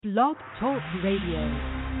Blog Talk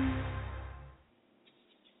Radio.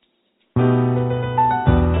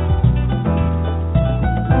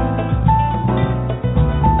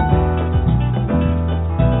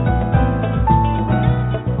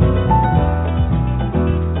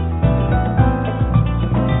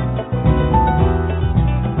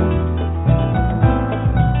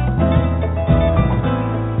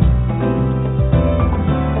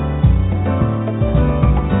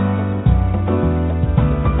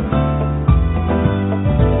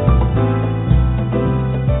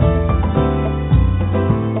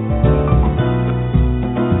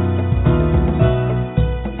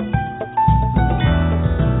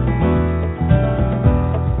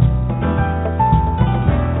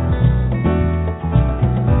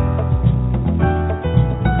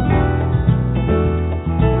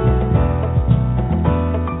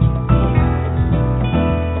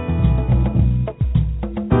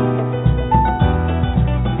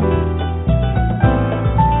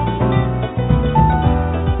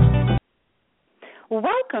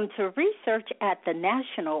 Welcome to Research at the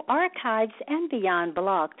National Archives and Beyond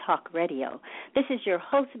Blog Talk Radio. This is your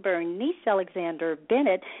host, Bernice Alexander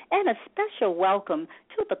Bennett, and a special welcome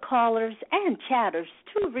to the callers and chatters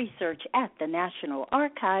to Research at the National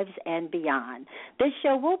Archives and Beyond. This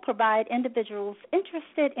show will provide individuals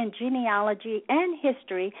interested in genealogy and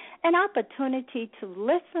history an opportunity to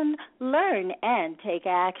listen, learn, and take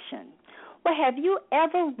action. Well, have you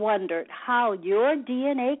ever wondered how your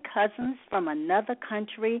DNA cousins from another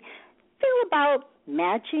country feel about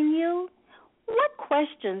matching you? What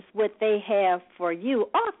questions would they have for you,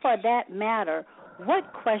 or for that matter,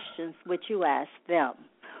 what questions would you ask them?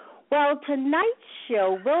 Well, tonight's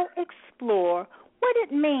show will explore what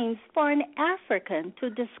it means for an African to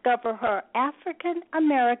discover her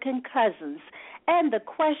African-American cousins and the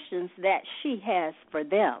questions that she has for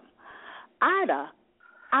them.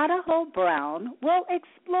 Anagho Brown will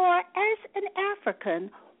explore as an African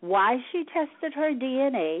why she tested her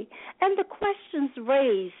DNA and the questions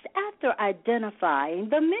raised after identifying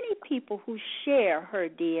the many people who share her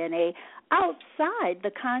DNA outside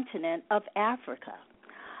the continent of Africa.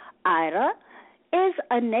 Ida is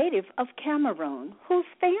a native of Cameroon whose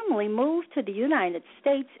family moved to the United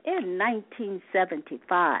States in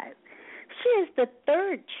 1975. She is the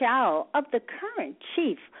third child of the current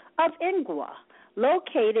Chief of Ngwo,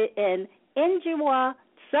 located in Njikwa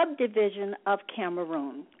subdivision of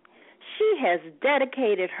Cameroon. She has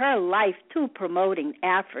dedicated her life to promoting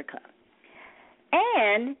Africa,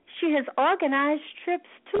 and she has organized trips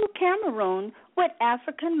to Cameroon with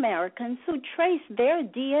African Americans who trace their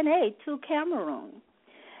DNA to Cameroon.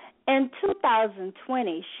 In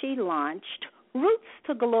 2020, she launched Roots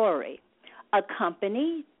to Glory, a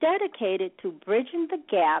company dedicated to bridging the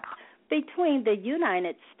gap between the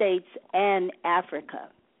United States and Africa.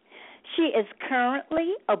 She is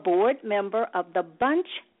currently a board member of the Bunce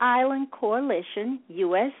Island Coalition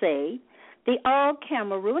USA, the All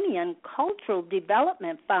Cameroonian Cultural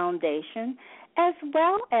Development Foundation, as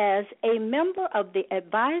well as a member of the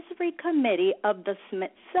advisory committee of the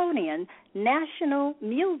Smithsonian National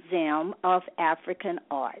Museum of African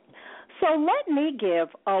Art. So let me give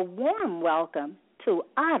a warm welcome to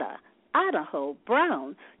Anagho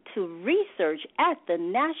Brown to Research at the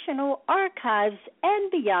National Archives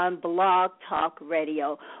and Beyond Blog Talk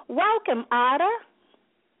Radio. Welcome, Ada.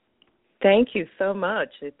 Thank you so much.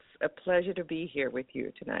 It's a pleasure to be here with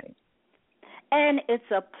you tonight. And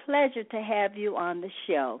it's a pleasure to have you on the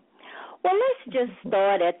show. Well, let's just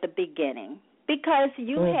start at the beginning, because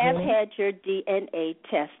you have had your DNA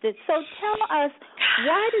tested. So tell us,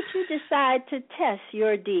 why did you decide to test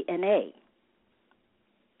your DNA?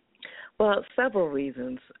 Well, several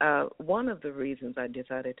reasons. One of the reasons I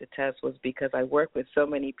decided to test was because I work with so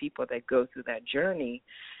many people that go through that journey,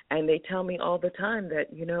 and they tell me all the time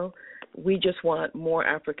that, we just want more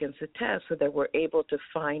Africans to test so that we're able to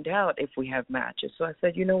find out if we have matches. So I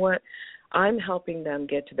said, you know what, I'm helping them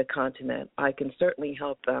get to the continent. I can certainly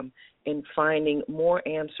help them in finding more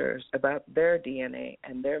answers about their DNA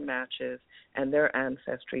and their matches and their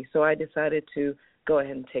ancestry. So I decided to go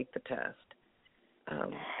ahead and take the test.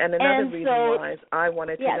 And another reason why is I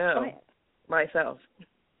wanted to know myself.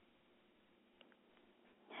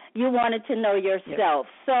 You wanted to know yourself.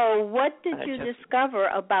 Yep. So what did you discover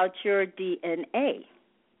about your DNA?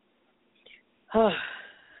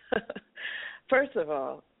 First of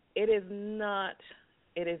all, it is not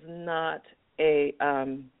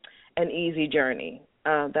an easy journey.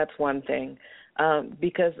 That's one thing.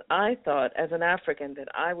 Because I thought as an African that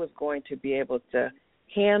I was going to be able to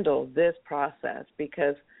handle this process,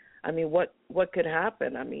 because what could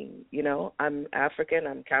happen? I'm African,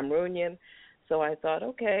 I'm Cameroonian, so I thought,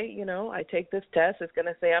 okay, I take this test. It's going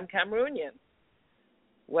to say I'm Cameroonian.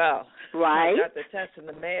 Well, right. I got the test in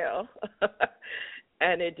the mail,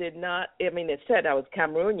 and it did not. I mean, it said I was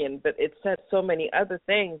Cameroonian, but it said so many other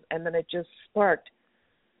things, and then it just sparked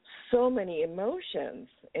so many emotions,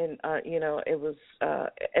 and it was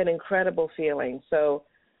an incredible feeling. So,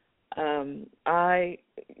 my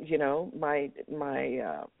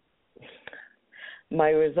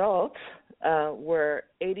results were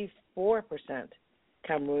 84%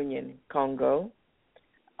 Cameroonian Congo,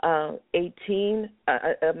 11%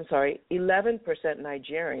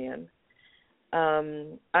 Nigerian,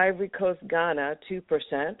 Ivory Coast Ghana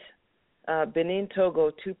 2%, Benin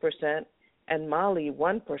Togo 2%, and Mali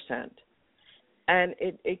 1%. And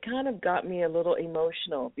it kind of got me a little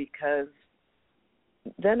emotional, because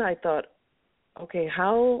then I thought, okay,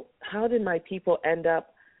 how did my people end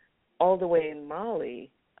up all the way in Mali?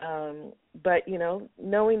 But,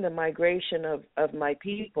 knowing the migration of my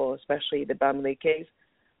people, especially the Bamilekes,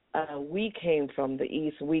 we came from the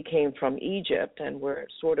east, we came from Egypt, and we're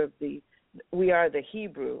sort of we are the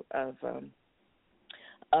Hebrew of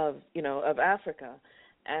Africa.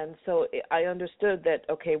 And so I understood that,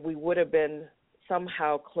 okay, we would have been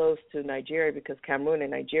somehow close to Nigeria, because Cameroon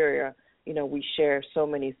and Nigeria, we share so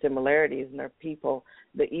many similarities in our people,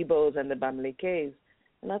 the Igbos and the Bamilekes.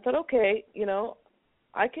 And I thought, okay,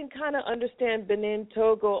 I can kind of understand Benin,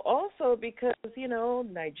 Togo also, because,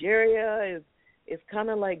 Nigeria is kind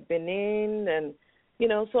of like Benin, and,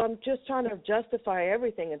 so I'm just trying to justify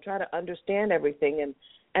everything and try to understand everything.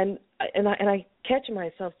 And I catch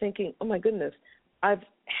myself thinking, oh, my goodness, I've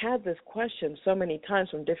had this question so many times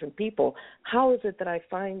from different people. How is it that I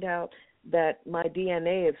find out that my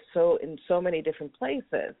DNA is in so many different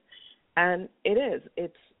places? And it is.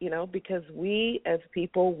 It's, because we as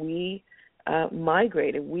people, we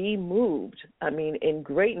migrated, we moved, in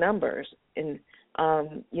great numbers to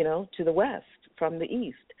the west from the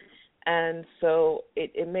east. And so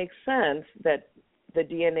it makes sense that the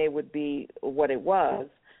DNA would be what it was.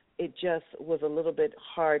 It just was a little bit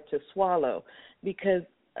hard to swallow, because,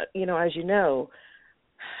 as you know,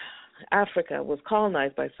 Africa was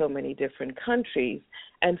colonized by so many different countries.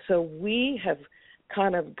 And so we have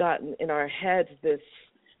kind of gotten in our heads this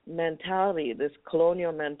mentality, this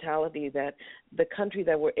colonial mentality, that the country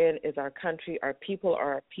that we're in is our country, our people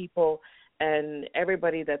are our people, and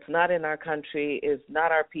everybody that's not in our country is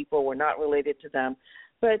not our people, we're not related to them.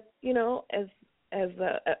 But, as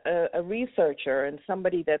a researcher and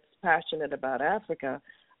somebody that's passionate about Africa,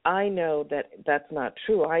 I know that that's not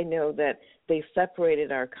true. I know that they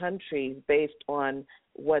separated our countries based on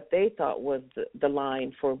what they thought was the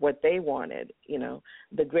line for what they wanted,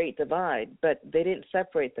 the Great Divide, but they didn't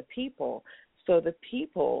separate the people. So the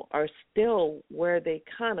people are still where they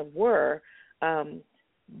kind of were,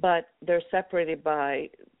 but they're separated by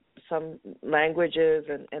some languages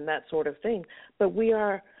and that sort of thing. But we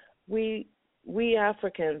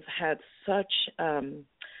Africans had such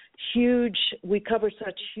we covered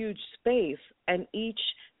such huge space, and each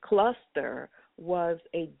cluster was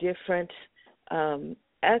a different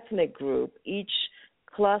ethnic group. Each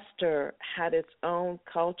cluster had its own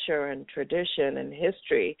culture and tradition and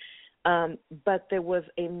history, but there was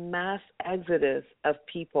a mass exodus of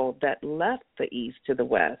people that left the east to the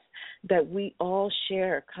west, that we all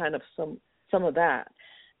share kind of some of that.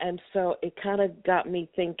 And so it kind of got me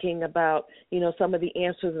thinking about, some of the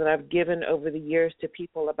answers that I've given over the years to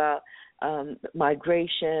people about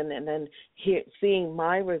migration, and then seeing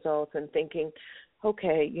my results and thinking,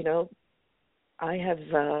 okay, I have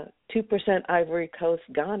 2% Ivory Coast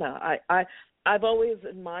Ghana. I've always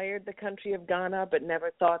admired the country of Ghana, but never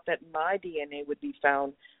thought that my DNA would be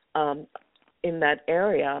found in that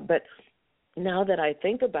area. But now that I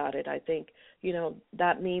think about it, I think,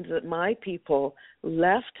 that means that my people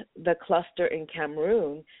left the cluster in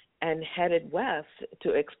Cameroon and headed west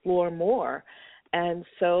to explore more. And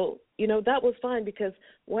so, that was fine, because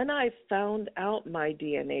when I found out my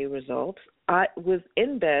DNA results, I was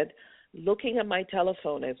in bed looking at my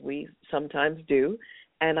telephone, as we sometimes do,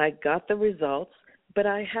 and I got the results, but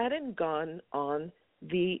I hadn't gone on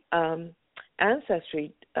the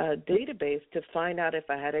Ancestry database to find out if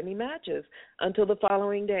I had any matches until the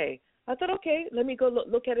following day. I thought, okay, let me go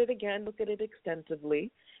look at it again, look at it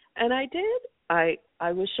extensively, and I did. I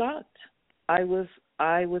was shocked. I was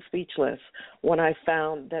speechless when I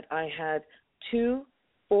found that I had 2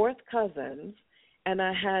 fourth cousins, and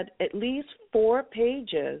I had at least 4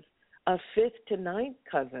 pages of 5th to 9th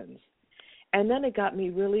cousins. And then it got me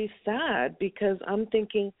really sad, because I'm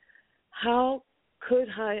thinking, how could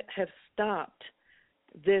I have stopped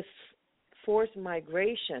this forced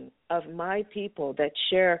migration of my people that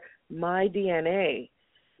share my DNA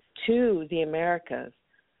to the Americas.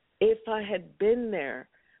 If I had been there,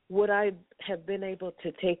 would I have been able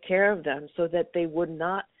to take care of them so that they would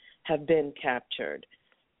not have been captured?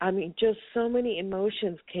 I mean, just so many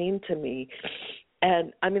emotions came to me.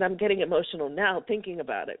 And, I mean, I'm getting emotional now thinking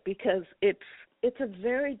about it because it's a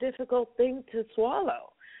very difficult thing to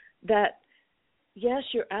swallow that, yes,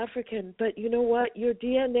 you're African, but you know what? Your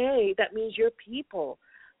DNA, that means your people,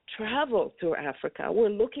 travel through Africa. We're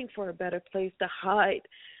looking for a better place to hide,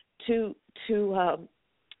 to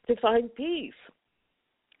find peace.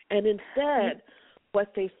 And instead,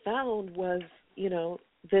 what they found was,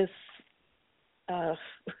 this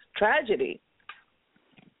tragedy.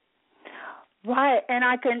 Right, and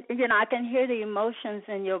I can hear the emotions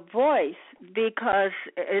in your voice because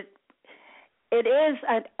it is,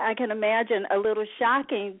 I can imagine, a little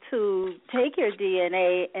shocking to take your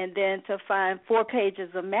DNA and then to find 4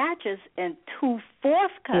 pages of matches and 2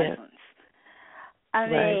 fourth cousins. Yeah. I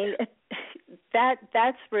mean,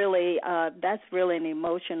 that's really an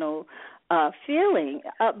emotional feeling.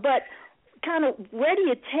 But kind of, where do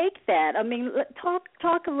you take that? I mean,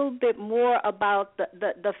 talk a little bit more about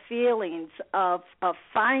the feelings of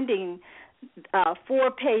finding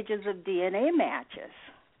 4 pages of DNA matches.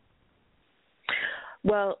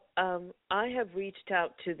 Well, I have reached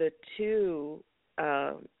out to the 2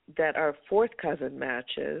 that are fourth cousin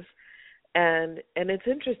matches, and it's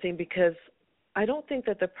interesting because I don't think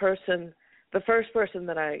that the first person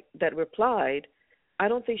that replied, I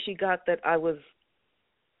don't think she got that I was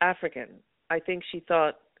African. I think she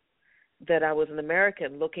thought that I was an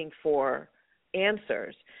American looking for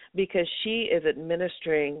answers because she is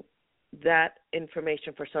administering that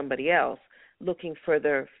information for somebody else, looking for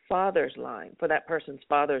their father's line, for that person's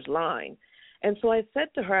father's line. And so I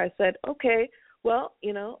said to her, I said, okay, well,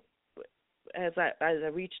 as I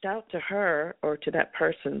reached out to her or to that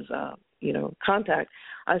person's, contact,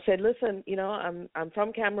 I said, listen, I'm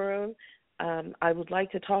from Cameroon. I would like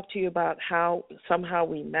to talk to you about how somehow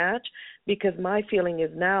we match, because my feeling is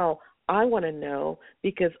now I want to know,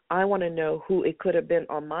 because I want to know who it could have been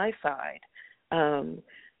on my side.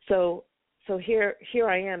 So here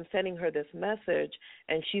I am sending her this message,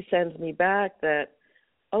 and she sends me back that,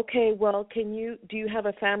 okay, well, do you have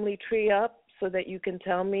a family tree up so that you can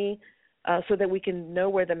tell me, so that we can know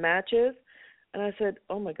where the match is? And I said,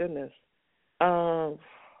 oh my goodness.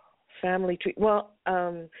 Family tree. Well,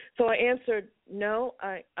 so I answered, no,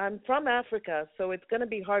 I'm from Africa, so it's going to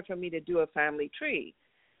be hard for me to do a family tree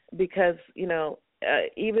because,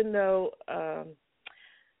 even though, I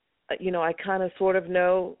kind of sort of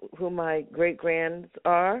know who my great-grands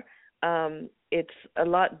are, it's a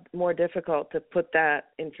lot more difficult to put that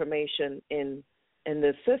information in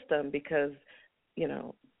this system because,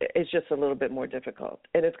 it's just a little bit more difficult,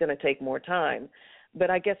 and it's going to take more time. But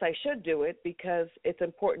I guess I should do it because it's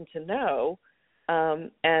important to know. And,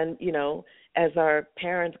 as our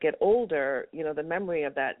parents get older, the memory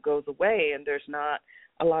of that goes away, and there's not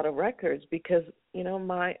a lot of records because,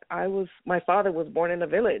 my father was born in a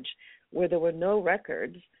village where there were no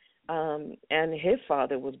records, and his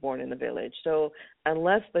father was born in a village. So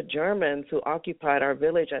unless the Germans who occupied our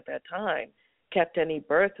village at that time kept any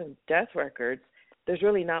birth and death records, there's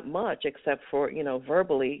really not much except for,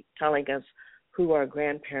 verbally telling us who our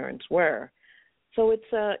grandparents were. So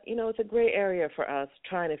it's a gray area for us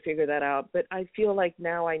trying to figure that out. But I feel like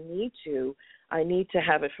now I need to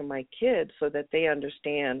have it for my kids so that they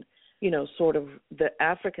understand, sort of the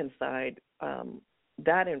African side,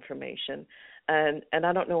 that information. And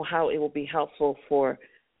I don't know how it will be helpful for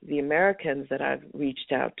the Americans that I've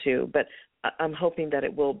reached out to, but I'm hoping that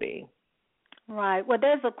it will be. Right. Well,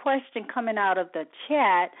 there's a question coming out of the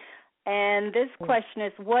chat. And this question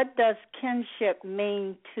is, what does kinship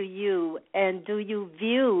mean to you? And do you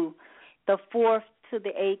view the 4th to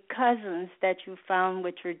the 8 cousins that you found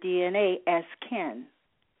with your DNA as kin?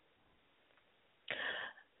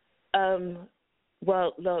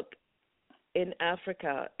 Well, look, in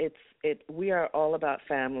Africa, we are all about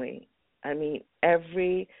family. I mean,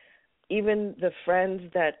 even the friends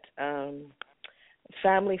that,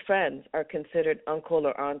 family friends are considered uncle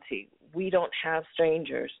or auntie. We don't have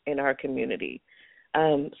strangers in our community.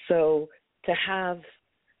 So to have,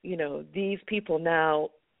 these people now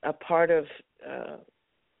a part of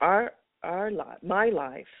our life, my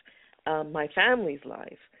life, my family's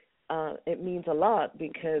life, it means a lot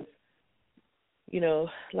because,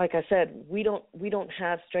 like I said, we don't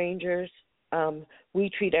have strangers. We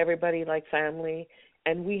treat everybody like family,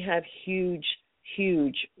 and we have huge,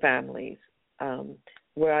 huge families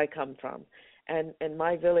where I come from. And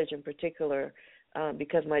my village in particular,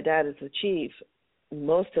 because my dad is the chief,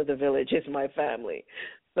 most of the village is my family.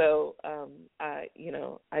 So,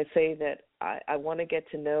 I say that I want to get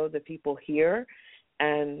to know the people here,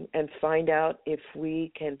 and find out if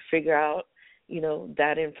we can figure out,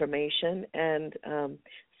 that information, and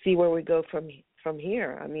see where we go from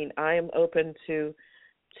here. I mean, I am open to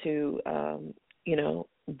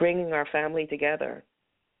bringing our family together.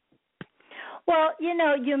 Well,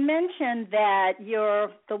 you mentioned that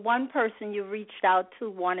the one person you reached out to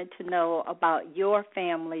wanted to know about your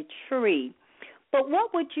family tree. But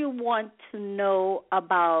what would you want to know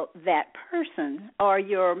about that person or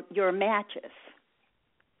your matches?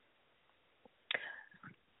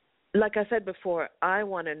 Like I said before, I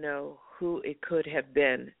want to know who it could have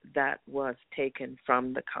been that was taken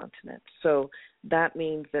from the continent. So that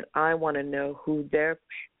means that I want to know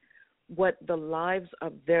what the lives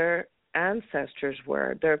of their ancestors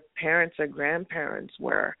were, their parents or grandparents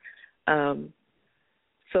were,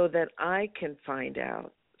 so that I can find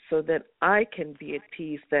out, so that I can be at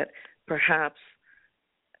peace that perhaps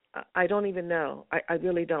I don't even know. I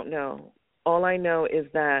really don't know. All I know is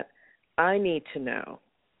that I need to know.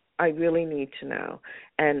 I really need to know.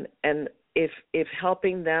 And if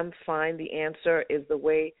helping them find the answer is the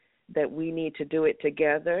way that we need to do it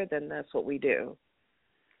together, then that's what we do.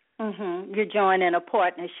 Mm-hmm. You're joining a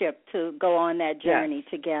partnership to go on that journey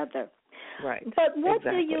together. Right. But what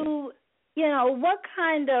exactly. do what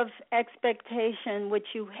kind of expectation would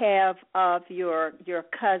you have of your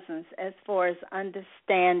cousins as far as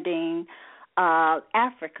understanding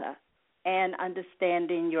Africa and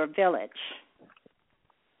understanding your village?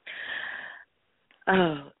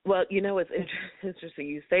 Well, it's interesting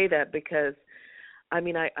you say that, because, I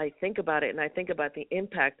think about it, and I think about the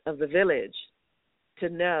impact of the village, to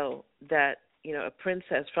know that, a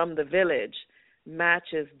princess from the village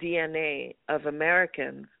matches DNA of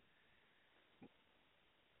Americans,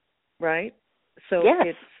 right? So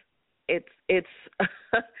yes. it's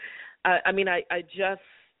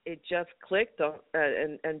it just clicked on,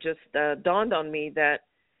 and just dawned on me that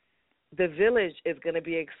the village is going to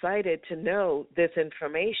be excited to know this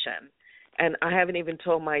information, and I haven't even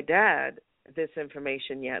told my dad this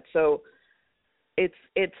information yet. So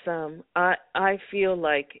I feel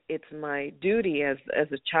like it's my duty as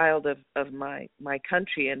a child of my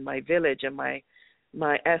country and my village and my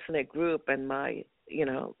ethnic group and my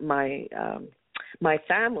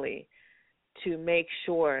family, to make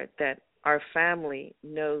sure that our family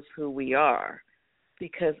knows who we are,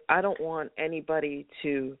 because I don't want anybody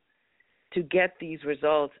to get these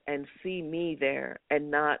results and see me there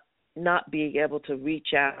and not being able to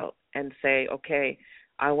reach out and say, okay,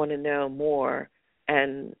 I want to know more,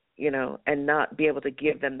 and not be able to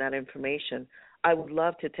give them that information. I would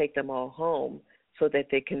love to take them all home so that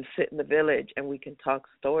they can sit in the village and we can talk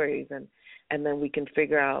stories, and then we can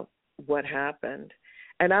figure out what happened.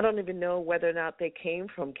 And I don't even know whether or not they came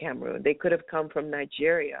from Cameroon. They could have come from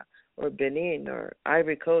Nigeria or Benin or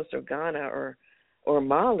Ivory Coast or Ghana or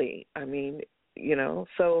Mali.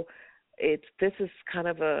 So this is kind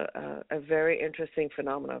of a very interesting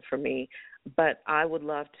phenomenon for me. But I would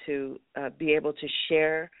love to be able to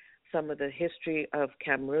share some of the history of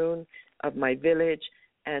Cameroon, of my village,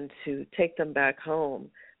 and to take them back home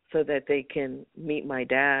so that they can meet my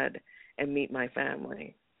dad and meet my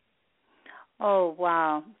family. Oh,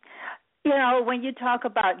 wow. When you talk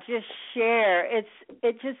about just share, it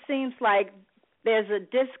just seems like there's a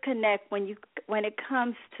disconnect when it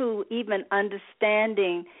comes to even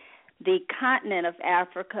understanding the continent of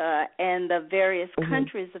Africa and the various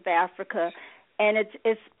countries of Africa, and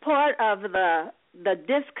it's part of the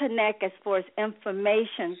disconnect as far as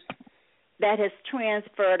information that has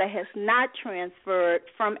transferred or has not transferred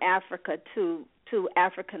from Africa to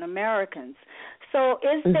African Americans. So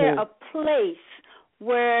is there a place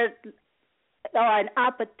where, or an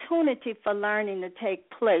opportunity for learning to take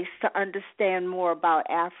place to understand more about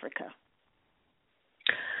Africa?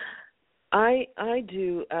 I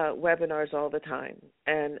do webinars all the time,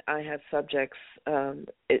 and I have subjects,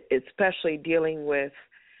 especially dealing with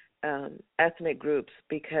ethnic groups,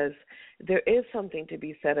 because there is something to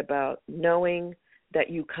be said about knowing that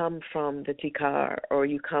you come from the Tikar, or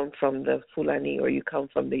you come from the Fulani, or you come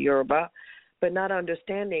from the Yoruba, but not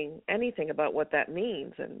understanding anything about what that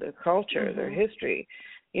means and their culture, their history,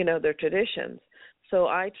 their traditions. So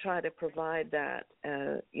I try to provide that,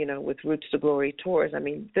 with Roots to Glory tours.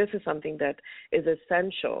 This is something that is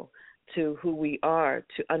essential to who we are,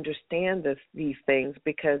 to understand these things,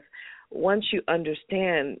 because once you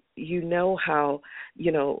understand, how,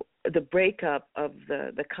 the breakup of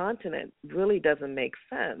the continent really doesn't make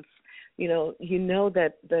sense.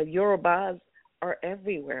 That the Yorubas are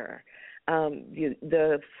everywhere.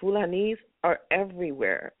 The Fulanis are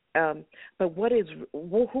everywhere. But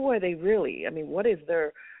who are they really? I mean, what is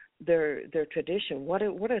their tradition? What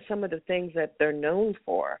are some of the things that they're known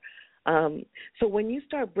for? So when you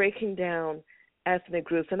start breaking down ethnic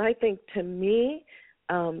groups, and I think to me,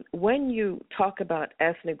 when you talk about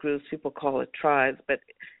ethnic groups, people call it tribes, but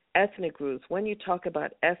ethnic groups, when you talk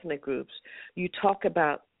about ethnic groups, you talk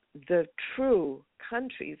about the true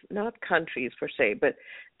countries, not countries per se, but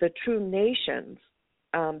the true nations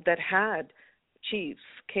that had chiefs,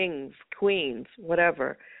 kings, queens,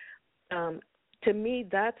 whatever. To me,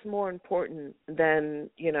 that's more important than,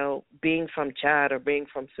 being from Chad or being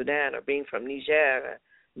from Sudan or being from Niger,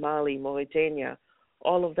 Mali, Mauritania.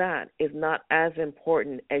 All of that is not as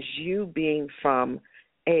important as you being from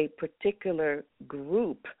a particular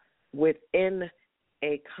group within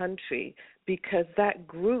a country, because that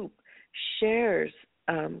group shares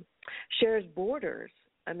borders.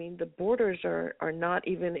 I mean, the borders are not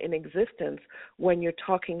even in existence when you're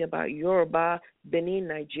talking about Yoruba, Benin,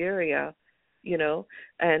 Nigeria,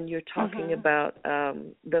 and you're talking about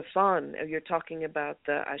the Fon, or you're talking about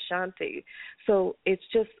the Ashanti. So it's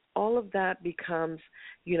just all of that becomes,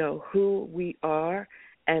 who we are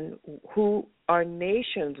and who our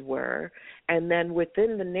nations were. And then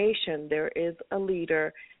within the nation, there is a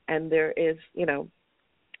leader, and there is,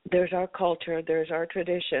 there's our culture, there's our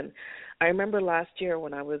tradition. I remember last year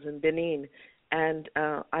when I was in Benin, and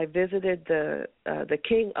I visited the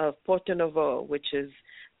king of Porto Novo, which is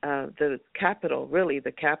the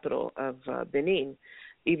capital of Benin.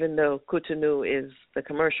 Even though Cotonou is the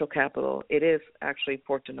commercial capital, it is actually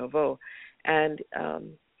Porto Novo. And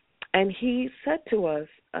he said to us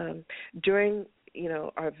during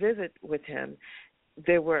our visit with him,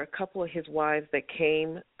 there were a couple of his wives that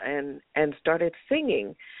came and started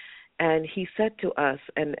singing. And he said to us,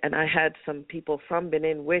 and I had some people from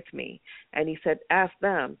Benin with me, and he said, ask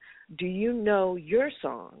them, do you know your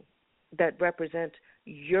song that represents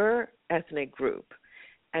your ethnic group?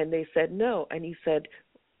 And they said no. And he said,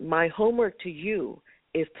 my homework to you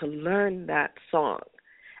is to learn that song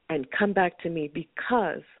and come back to me,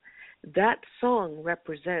 because that song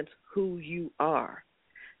represents who you are.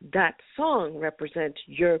 That song represents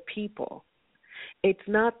your people. It's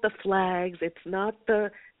not the flags. It's not the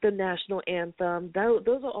national anthem.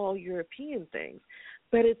 Those are all European things.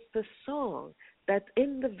 But it's the song that's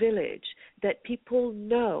in the village that people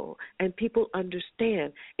know and people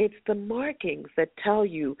understand. It's the markings that tell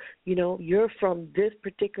you, you're from this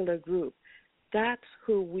particular group. That's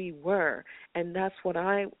who we were. And that's what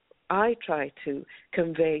I try to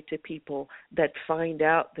convey to people that find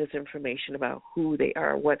out this information about who they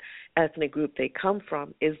are, what ethnic group they come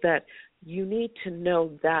from, is that you need to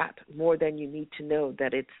know that more than you need to know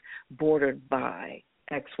that it's bordered by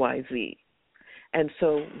XYZ. And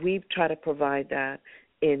so we try to provide that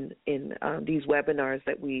in these webinars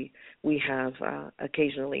that we have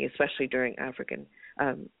occasionally, especially during African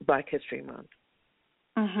Black History Month.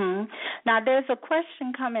 Now, there's a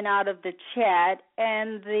question coming out of the chat,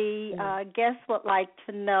 and the guest would like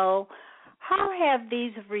to know, how have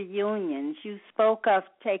these reunions, you spoke of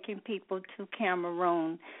taking people to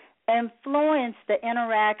Cameroon, influenced the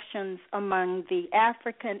interactions among the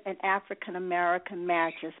African and African American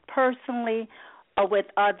matches, personally or with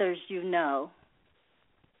others you know?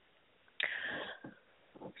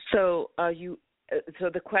 So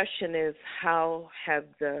the question is, how have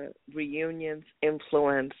the reunions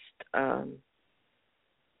influenced the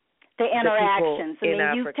interactions? The people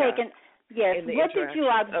in you've Africa, taken. Yes. What did you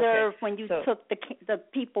observe when you took the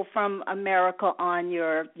people from America on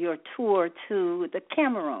your tour to the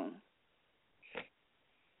Cameroon?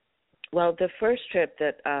 Well, the first trip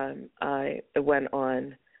that I went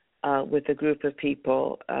on with a group of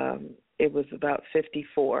people, it was about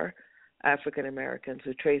 54 African Americans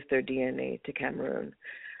who traced their DNA to Cameroon.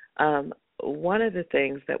 One of the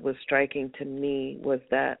things that was striking to me was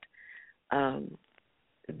that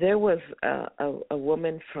there was a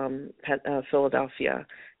woman from Philadelphia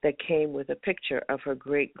that came with a picture of her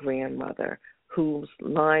great-grandmother, whose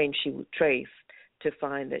line she would trace to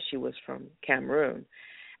find that she was from Cameroon.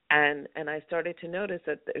 And I started to notice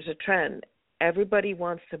that there's a trend. Everybody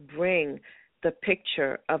wants to bring the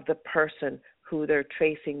picture of the person who they're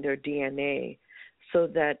tracing their DNA so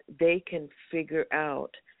that they can figure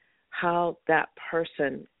out how that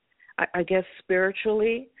person, I guess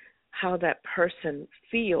spiritually, how that person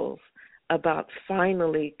feels about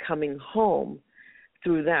finally coming home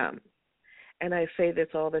through them. And I say this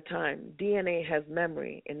all the time, DNA has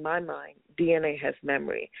memory. In my mind, DNA has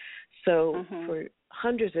memory. So for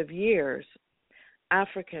hundreds of years,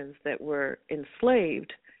 Africans that were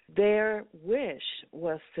enslaved, their wish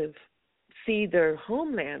was to see their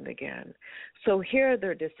homeland again. So here are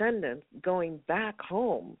their descendants going back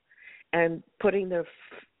home and putting their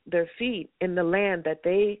feet in the land that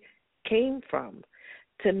they came from.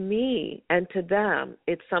 To me and to them,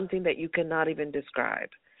 it's something that you cannot even describe.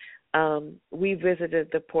 We visited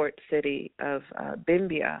the port city of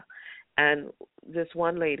Bimbia, and this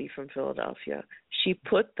one lady from Philadelphia, she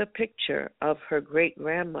put the picture of her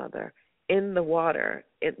great-grandmother in the water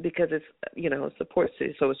because it's, it's a port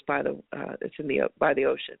city, so it's by the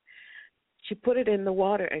ocean. She put it in the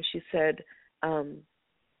water, and she said,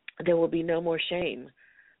 there will be no more shame.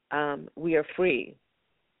 We are free.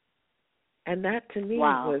 And that, to me,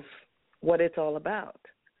 was what it's all about.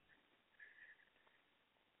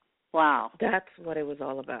 Wow. That's what it was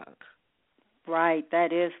all about. Right,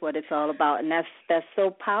 that is what it's all about, and that's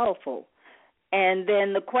so powerful. And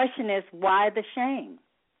then the question is, why the shame?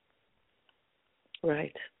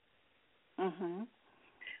 Right. Mhm.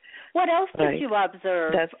 What else did you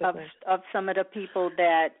observe of some of the people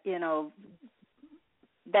that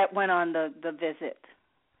that went on the visit?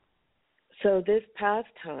 So this past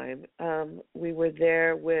time, we were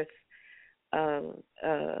there with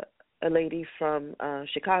a lady from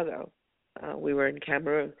Chicago. We were in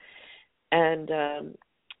Cameroon, and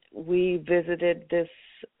we visited this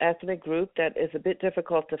ethnic group that is a bit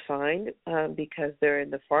difficult to find because they're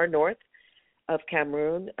in the far north of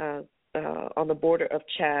Cameroon, on the border of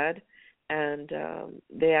Chad, and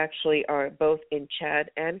they actually are both in Chad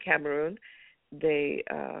and Cameroon. They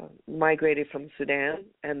migrated from Sudan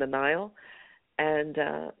and the Nile. And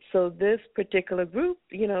so this particular group,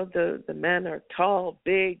 the men are tall,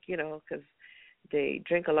 big, because they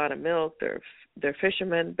drink a lot of milk. They're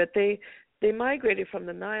fishermen, but they migrated from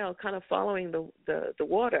the Nile, kind of following the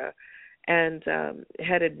water, and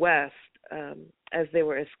headed west as they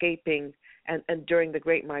were escaping, and during the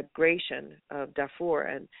Great Migration of Darfur,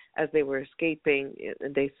 and as they were escaping,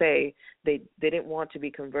 they say they didn't want to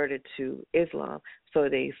be converted to Islam, so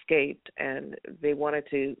they escaped, and they wanted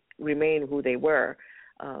to remain who they were.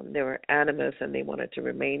 They were animist, and they wanted to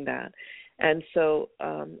remain that. And so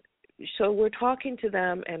we're talking to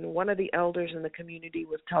them, and one of the elders in the community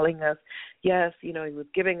was telling us, yes, he was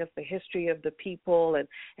giving us the history of the people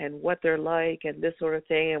and what they're like and this sort of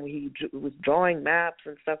thing, and he was drawing maps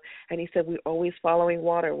and stuff, and he said, we're always following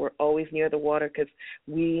water. We're always near the water because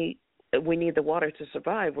we need the water to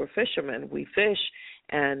survive. We're fishermen. We fish,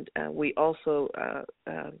 and we also,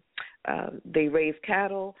 they raise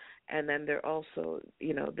cattle, and then they're also,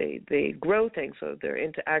 they grow things, so they're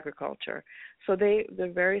into agriculture. So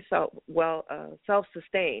they're very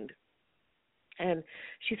self-sustained. And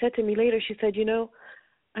she said to me later, she said,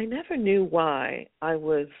 I never knew why I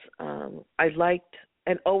liked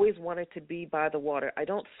and always wanted to be by the water. I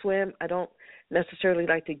don't swim. I don't necessarily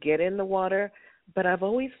like to get in the water, but I've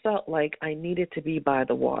always felt like I needed to be by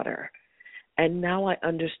the water. And now I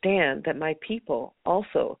understand that my people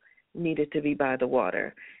also needed to be by the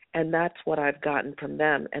water. And that's what I've gotten from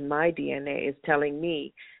them. And my DNA is telling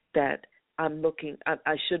me that I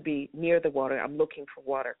should be near the water. I'm looking for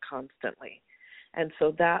water constantly. And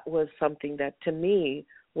so that was something that to me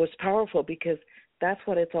was powerful because that's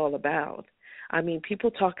what it's all about. I mean,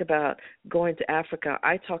 people talk about going to Africa.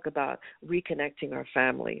 I talk about reconnecting our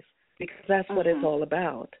families because that's what it's all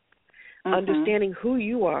about. Understanding who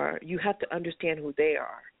you are, you have to understand who they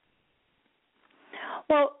are.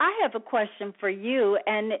 Well, I have a question for you,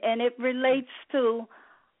 and it relates to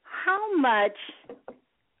how much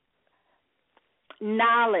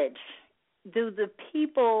knowledge do the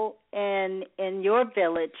people in your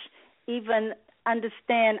village even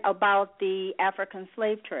understand about the African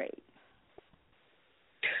slave trade?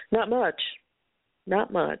 Not much.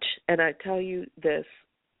 And I tell you this,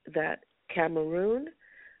 that Cameroon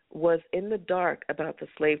was in the dark about the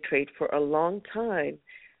slave trade for a long time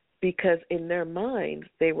because in their minds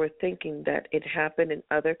they were thinking that it happened in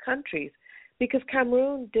other countries because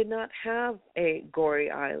Cameroon did not have a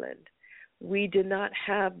Gory Island. We did not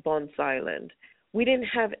have Bunce Island. We didn't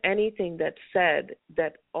have anything that said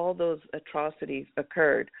that all those atrocities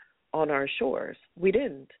occurred on our shores. We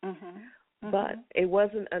didn't. But it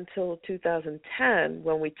wasn't until 2010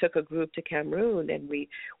 when we took a group to Cameroon and we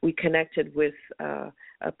connected with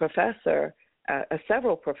a professor,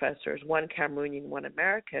 several professors, one Cameroonian, one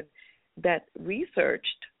American, that researched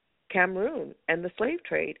Cameroon and the slave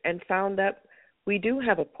trade and found that we do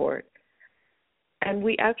have a port. And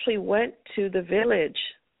we actually went to the village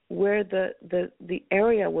where the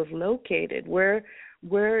area was located, where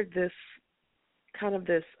this kind of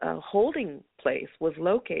this holding place was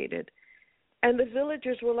located. And the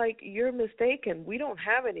villagers were like, you're mistaken. We don't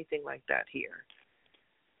have anything like that here.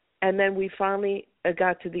 And then we finally it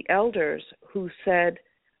got to the elders who said,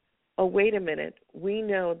 oh, wait a minute, we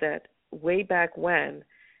know that way back when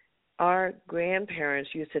our grandparents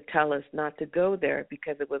used to tell us not to go there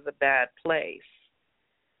because it was a bad place.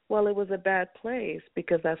 Well, it was a bad place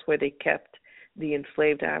because that's where they kept the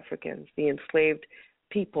enslaved Africans, the enslaved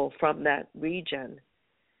people from that region,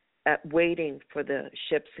 waiting for the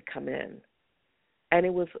ships to come in. And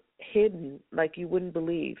it was hidden like you wouldn't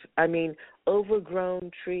believe. I mean,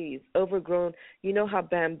 overgrown trees, you know how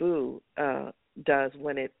bamboo does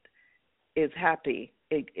when it is happy.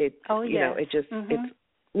 It oh, you know, yes. it just, it's,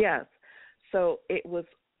 yes. So it was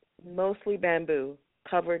mostly bamboo,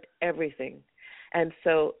 covered everything. And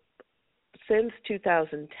so since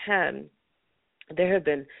 2010, there have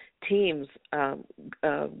been teams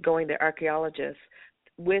going there, archaeologists,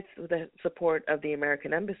 with the support of the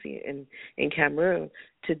American Embassy in Cameroon,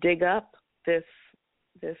 to dig up this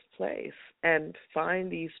place and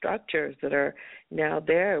find these structures that are now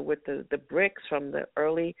there with the bricks from the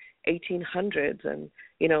early 1800s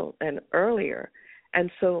and earlier.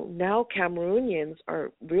 And so now Cameroonians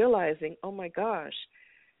are realizing, oh my gosh,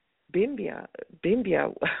 Bimbia,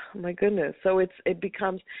 oh my goodness. So it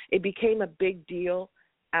became a big deal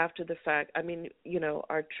after the fact. I mean,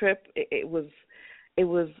 our trip, it was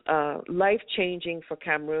life-changing for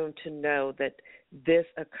Cameroon to know that this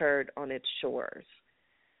occurred on its shores.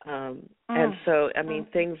 And so, I mean,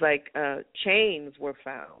 things like chains were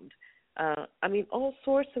found. I mean, all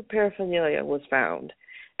sorts of paraphernalia was found.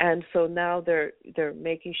 And so now they're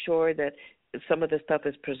making sure that some of the stuff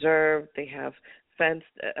is preserved. They have fenced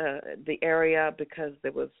the area because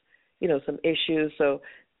there was, some issues.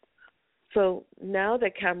 So now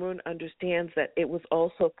that Cameroon understands that it was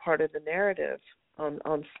also part of the narrative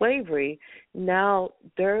on slavery, now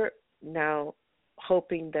they're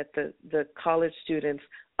hoping that the college students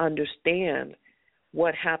understand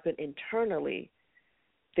what happened internally.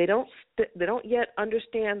 They don't yet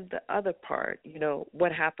understand the other part,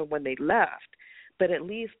 what happened when they left, but at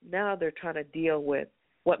least now they're trying to deal with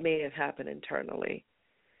what may have happened internally.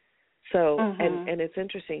 So, and it's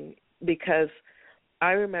interesting because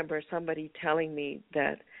I remember somebody telling me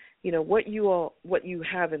that, what you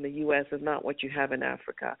have in the U.S. is not what you have in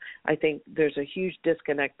Africa. I think there's a huge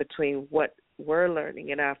disconnect between what we're learning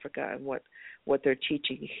in Africa and what they're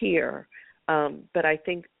teaching here. But I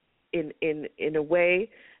think in a way,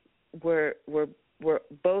 we're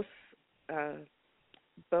both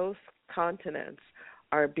continents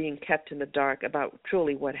are being kept in the dark about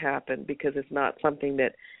truly what happened, because it's not something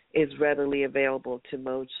that is readily available to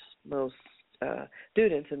most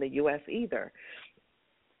students in the U.S. either.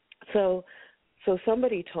 So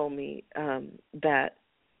somebody told me that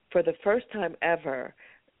for the first time ever,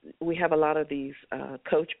 we have a lot of these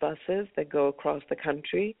coach buses that go across the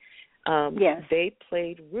country. Yes. They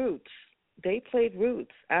played roots.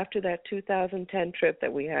 After that 2010 trip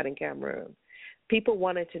that we had in Cameroon. People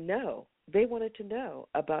wanted to know. They wanted to know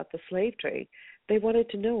about the slave trade. They wanted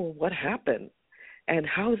to know what happened and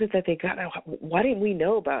how is it that they got out. Why didn't we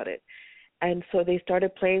know about it? And so they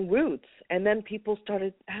started playing roots. And then people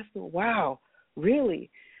started asking, wow, really?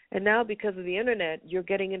 And now because of the Internet, you're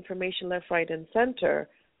getting information left, right, and center.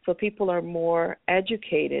 So people are more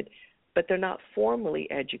educated, but they're not formally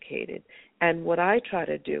educated. And what I try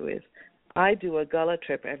to do is I do a gullah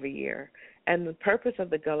trip every year. And the purpose of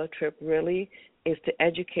the gullah trip really is to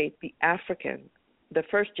educate the African, the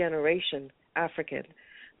first generation African,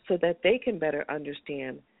 so that they can better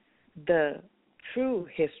understand the true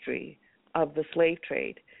history of the slave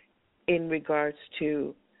trade in regards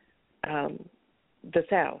to the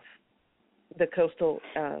South, the coastal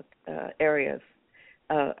areas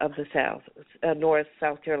of the South, North,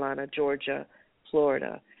 South Carolina, Georgia,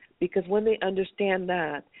 Florida. Because when they understand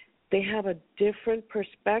that, they have a different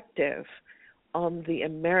perspective on the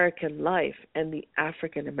American life and the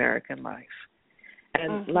African American life.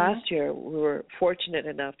 And last year, we were fortunate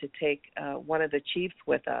enough to take one of the chiefs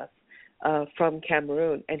with us from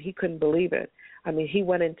Cameroon, and he couldn't believe it. I mean, he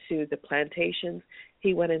went into the plantations,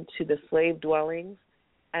 he went into the slave dwellings,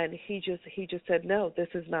 and he just said, no, this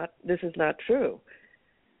is not true.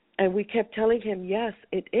 And we kept telling him, yes,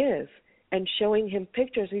 it is, and showing him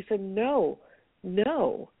pictures. He said, no.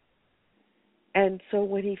 And so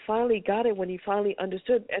when he finally got it, when he finally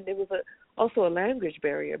understood, and there was also a language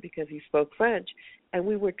barrier because he spoke French, and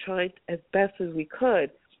we were trying as best as we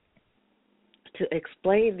could to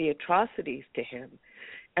explain the atrocities to him.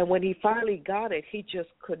 And when he finally got it, he just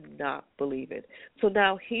could not believe it. So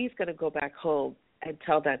now he's going to go back home and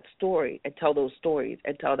tell that story and tell those stories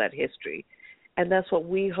and tell that history. And that's what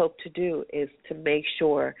we hope to do, is to make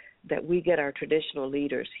sure that we get our traditional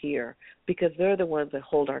leaders here, because they're the ones that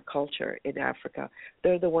hold our culture in Africa.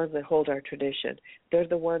 They're the ones that hold our tradition. They're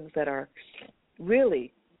the ones that are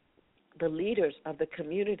really the leaders of the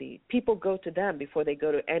community. People go to them before they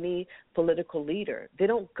go to any political leader. They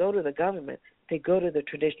don't go to the government. They go to the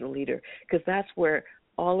traditional leader, because that's where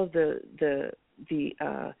all of the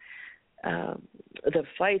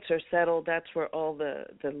fights are settled. That's where all the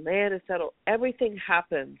land is settled. Everything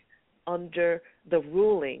happens under the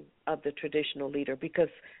ruling of the traditional leader, because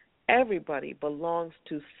everybody belongs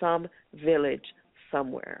to some village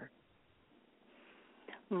somewhere.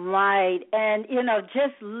 Right. And,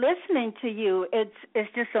 just listening to you, it's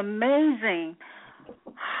just amazing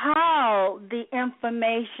how the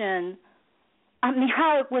information,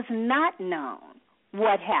 how it was not known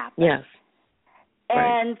what happened. Yes.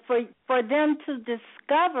 And right. for them to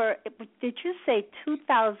discover, did you say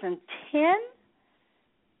 2010?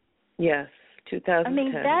 Yes,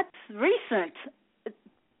 2010. That's recent.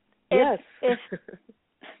 Yes.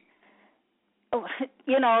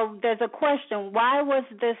 There's a question. Why was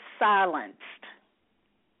this silenced?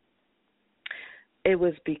 It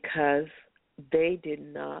was because they did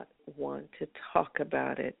not want to talk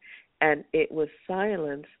about it. And it was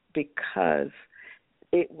silenced because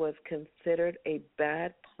it was considered a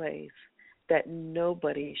bad place that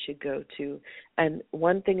nobody should go to. And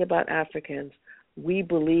one thing about Africans, we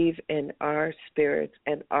believe in our spirits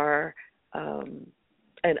and our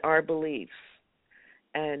beliefs.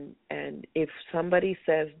 And if somebody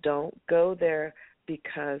says don't go there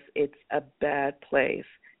because it's a bad place,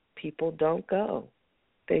 people don't go.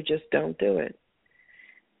 They just don't do it.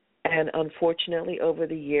 And unfortunately, over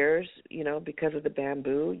the years, because of the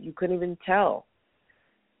bamboo, you couldn't even tell.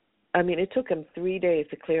 It took them 3 days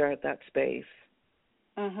to clear out that space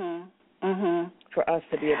for us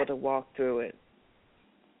to be able to walk through it.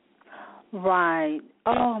 Right.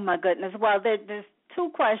 Oh, my goodness. Well, there's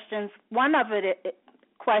two questions. One of it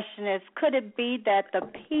question is, could it be that the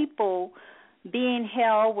people being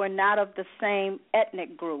held were not of the same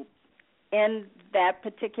ethnic group in that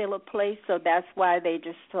particular place, so that's why they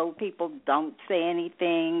just told people don't say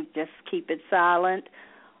anything, just keep it silent?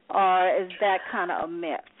 Or is that kind of a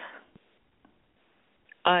myth?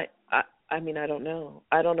 I don't know.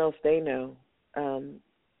 I don't know if they know.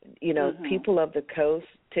 People of the coast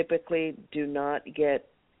typically do not get,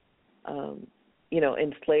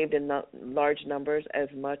 enslaved in large numbers as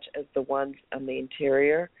much as the ones on the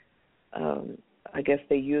interior. I guess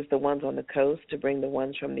they use the ones on the coast to bring the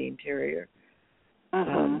ones from the interior.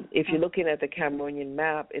 If you're looking at the Cameroonian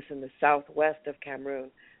map, it's in the southwest of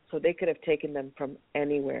Cameroon, so they could have taken them from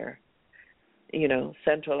anywhere.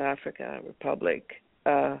 Central Africa Republic,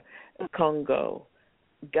 Congo,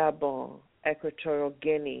 Gabon, Equatorial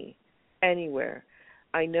Guinea, anywhere.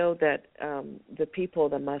 I know that the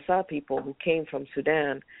Massa people who came from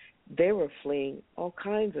Sudan, they were fleeing all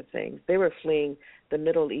kinds of things. They were fleeing the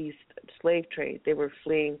Middle East slave trade. They were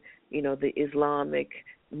fleeing, the Islamic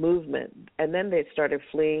movement. And then they started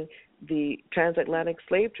fleeing the transatlantic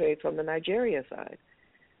slave trade from the Nigeria side.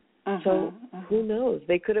 So who knows?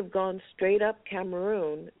 They could have gone straight up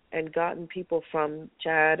Cameroon and gotten people from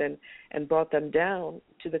Chad and brought them down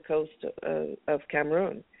to the coast of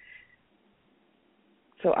Cameroon.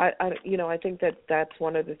 So I think that's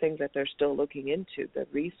one of the things that they're still looking into, the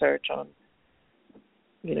research on,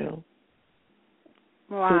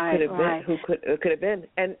 right, who could have been,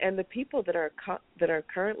 and the people that are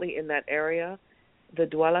currently in that area, the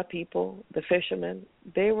Douala people, the fishermen,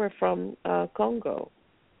 they were from Congo.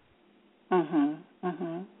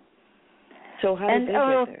 So how did they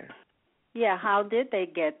get there? Yeah, how did they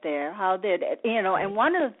get there? And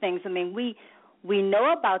one of the things, we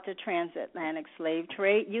know about the transatlantic slave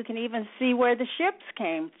trade. You can even see where the ships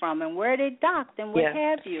came from and where they docked and what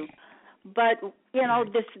have you. But,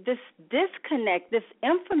 this disconnect, this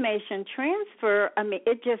information transfer,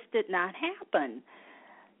 it just did not happen.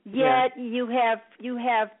 Yet you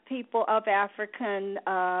have people of African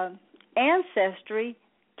ancestry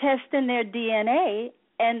testing their DNA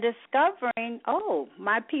and discovering,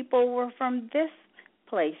 my people were from this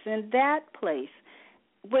place and that place,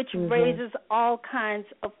 which raises all kinds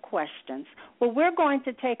of questions. Well, we're going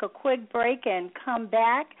to take a quick break and come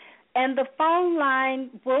back, and the phone line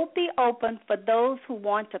will be open for those who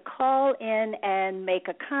want to call in and make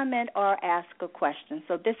a comment or ask a question.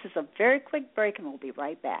 So this is a very quick break, and we'll be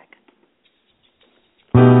right back.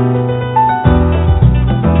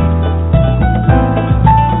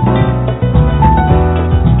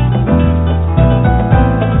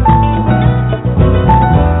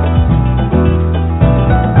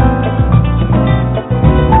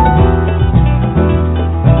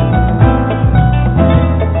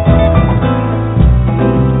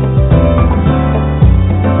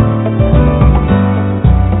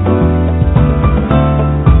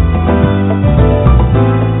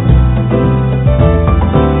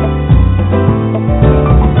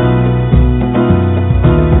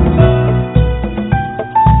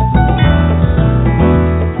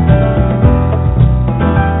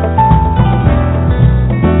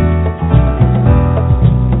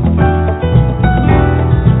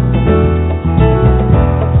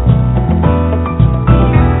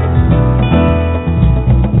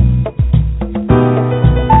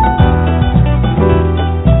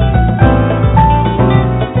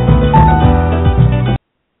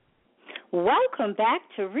 back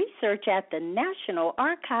to research at the National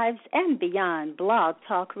Archives and Beyond Blog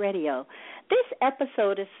Talk Radio. This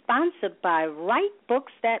episode is sponsored by Write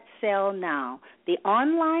Books That Sell Now, the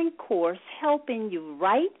online course helping you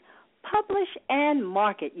write, publish, and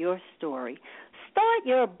market your story. Start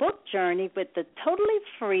your book journey with the totally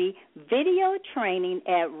free video training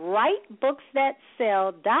at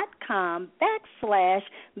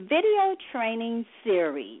writebooksthatSell.com/video training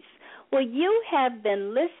series. Well, you have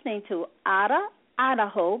been listening to Anagho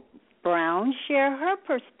Brown share her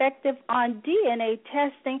perspective on DNA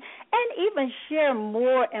testing and even share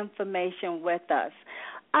more information with us.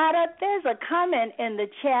 Ada, there's a comment in the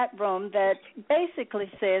chat room that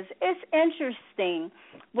basically says it's interesting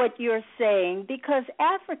what you're saying because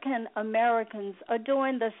African Americans are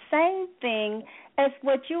doing the same thing as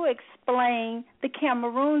what you explain the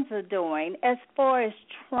Cameroons are doing as far as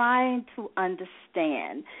trying to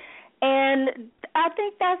understand. And I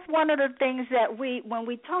think that's one of the things that when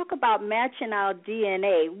we talk about matching our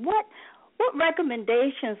DNA, what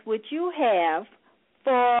recommendations would you have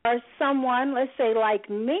for someone, let's say like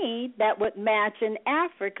me, that would match an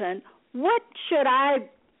African? What should I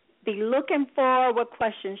be looking for? What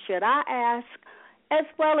questions should I ask? As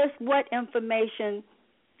well as what information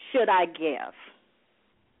should I give?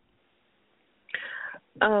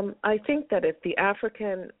 I think that if the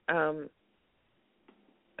African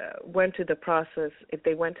went through the process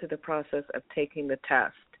of taking the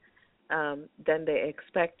test, then they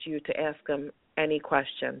expect you to ask them any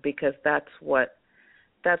question because that's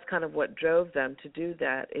kind of what drove them to do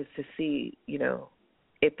that, is to see,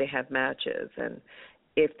 if they have matches and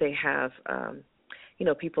if they have,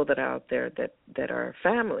 people that are out there that are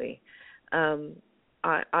family.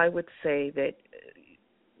 I would say that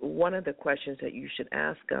one of the questions that you should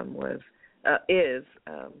ask them is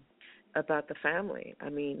about the family. I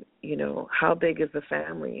mean, how big is the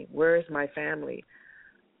family? Where is my family?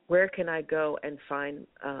 Where can I go and find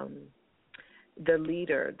the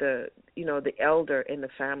leader, the elder in the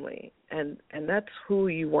family? And that's who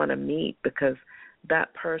you want to meet, because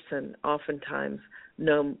that person oftentimes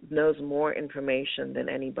knows more information than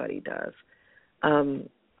anybody does.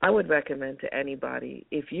 I would recommend to anybody,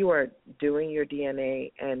 if you are doing your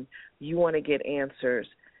DNA and you want to get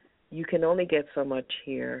answers, you can only get so much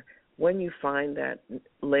here. When you find that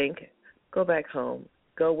link, go back home,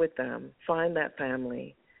 go with them, find that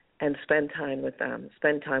family, and spend time with them,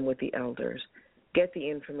 spend time with the elders. Get the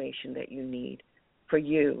information that you need for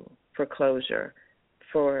you, for closure,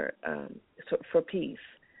 for peace.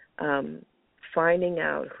 Finding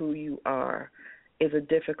out who you are is a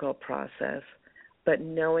difficult process, but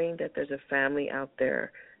knowing that there's a family out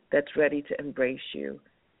there that's ready to embrace you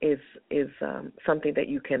is something that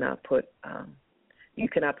you cannot put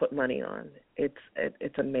money on.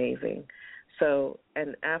 It's amazing. So,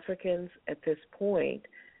 and Africans at this point,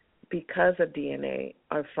 because of DNA,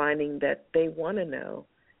 are finding that they want to know.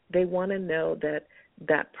 They want to know that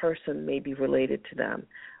that person may be related to them.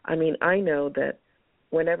 I mean, I know that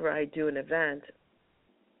whenever I do an event,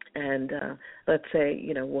 and let's say,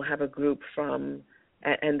 we'll have a group from,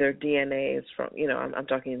 and their DNA is from, I'm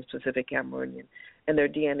talking in specific Cameroonian, and their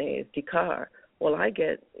DNA is Tikar. Well, I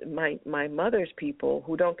get my mother's people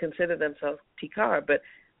who don't consider themselves Tikar, but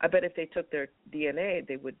I bet if they took their DNA,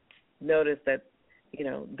 they would notice that,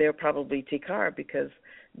 they're probably Tikar, because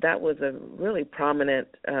that was a really prominent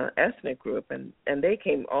ethnic group, and they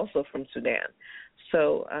came also from Sudan.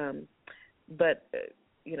 So,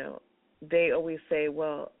 they always say,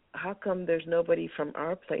 well, how come there's nobody from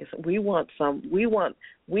our place? We want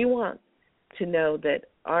to know that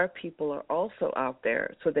our people are also out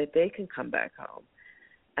there so that they can come back home.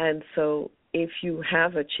 And so if you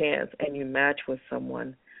have a chance and you match with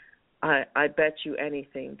someone, I bet you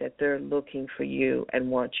anything that they're looking for you and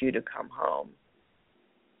want you to come home.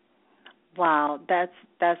 Wow, that's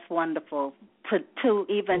wonderful to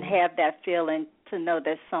even have that feeling, to know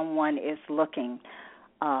that someone is looking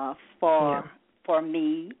for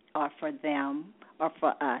me or for them or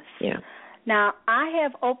for us. Yeah. Now, I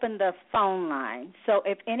have opened the phone line, so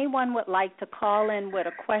if anyone would like to call in with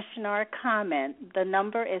a question or a comment, the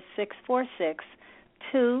number is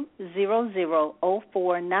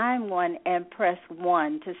 646-200-0491 and press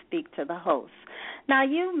 1 to speak to the host. Now,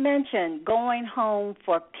 you mentioned going home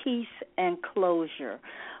for peace and closure,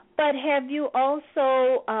 but have you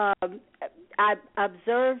also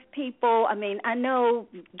observed people? I mean, I know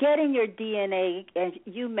getting your DNA, as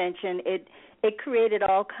you mentioned, it created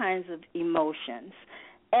all kinds of emotions.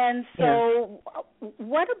 And so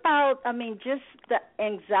what about, just the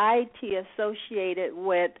anxiety associated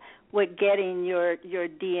with getting your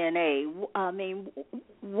DNA?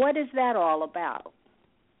 What is that all about?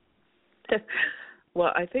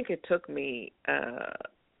 Well, I think it took me.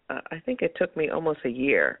 Almost a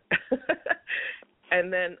year,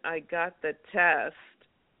 and then I got the test,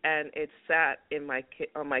 and it sat in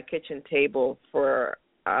on my kitchen table for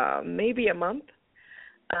maybe a month.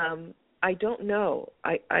 I don't know.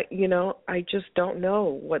 I just don't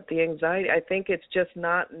know what the anxiety. I think it's just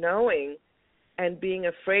not knowing and being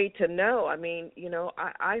afraid to know. I mean,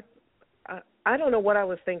 I don't know what I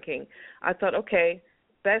was thinking. I thought, okay,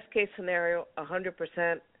 best case scenario,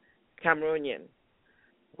 100% Cameroonian.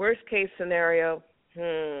 Worst case scenario,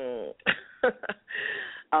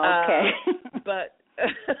 Okay. But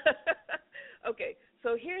okay,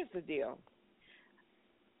 so here's the deal.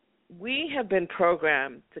 We have been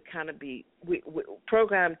programmed to kind of be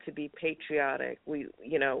programmed to be patriotic. We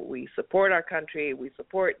support our country. We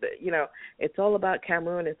support it's all about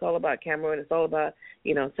Cameroon. It's all about Cameroon. It's all about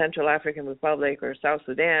Central African Republic or South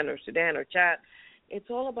Sudan or Chad. It's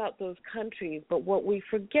all about those countries. But what we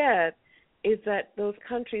forget is that those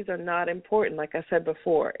countries are not important. Like I said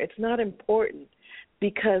before, it's not important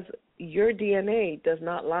because your DNA does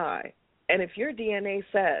not lie. And if your DNA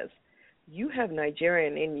says you have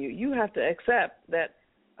Nigerian in you, you have to accept that,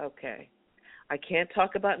 okay, I can't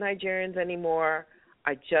talk about Nigerians anymore.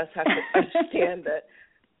 I just have to understand that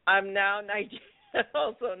I'm now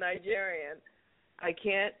also Nigerian. I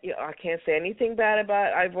can't say anything bad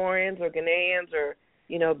about Ivorians or Ghanaians or,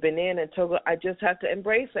 Benin and Togo. I just have to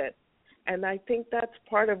embrace it. And I think that's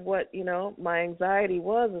part of what, my anxiety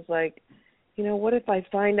is like, what if I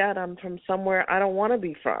find out I'm from somewhere I don't want to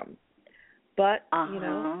be from? But,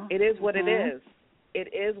 it is what it is.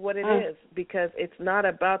 It is what it is because it's not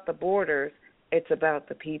about the borders. It's about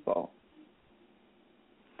the people.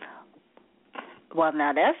 Well,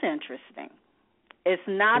 now that's interesting. It's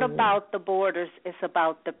not about the borders. It's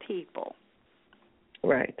about the people.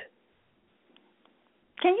 Right.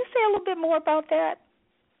 Can you say a little bit more about that?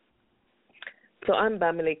 So I'm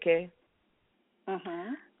Bamileke.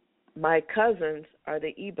 Mm-hmm. My cousins are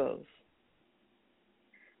the Igbos.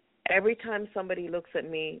 Every time somebody looks at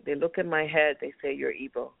me, they look at my head, they say, you're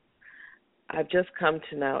Igbo. I've just come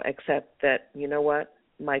to now accept that, you know what,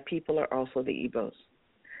 my people are also the Igbos.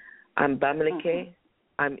 I'm Bamileke,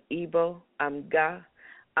 I'm Igbo, I'm Ga,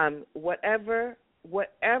 I'm whatever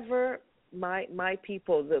my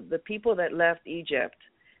people, the people that left Egypt,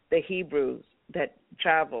 the Hebrews that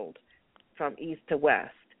traveled from east to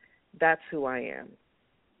west, that's who I am.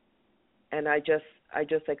 And I just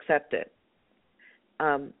accept it.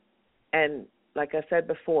 And like I said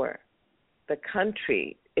before, the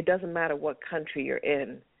country, it doesn't matter what country you're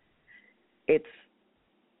in, it's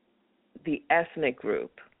the ethnic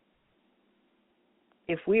group.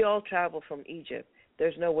 If we all travel from Egypt,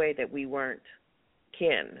 there's no way that we weren't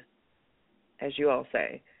kin, as you all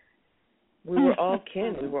say. We were all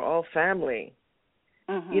kin. We were all family.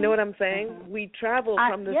 Mm-hmm. You know what I'm saying? We traveled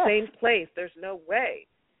from the same place. There's no way.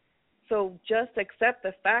 So just accept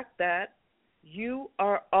the fact that you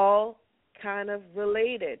are all kind of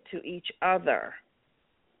related to each other.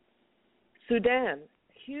 Sudan,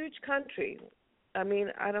 huge country. I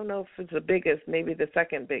mean, I don't know if it's the biggest, maybe the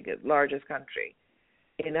second biggest, largest country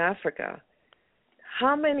in Africa.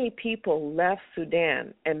 How many people left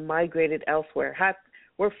Sudan and migrated elsewhere,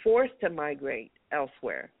 were forced to migrate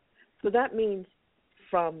elsewhere? So that means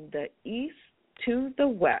from the east to the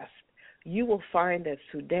west, you will find that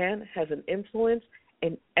Sudan has an influence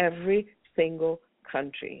in every single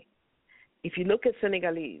country. If you look at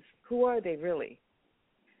Senegalese, who are they really?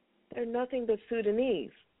 They're nothing but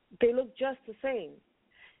Sudanese. They look just the same.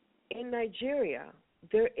 In Nigeria,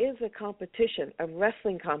 there is a competition, a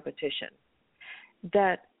wrestling competition,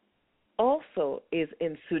 that also is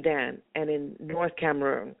in Sudan and in North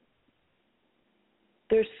Cameroon.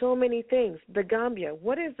 There's so many things. The Gambia,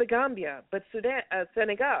 what is the Gambia but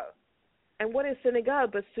Senegal? And what is Senegal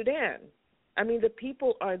but Sudan? I mean, the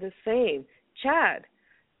people are the same. Chad,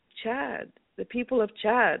 the people of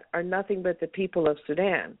Chad are nothing but the people of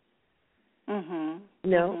Sudan. Mm-hmm.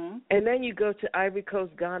 No? Mm-hmm. And then you go to Ivory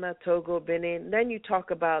Coast, Ghana, Togo, Benin. Then you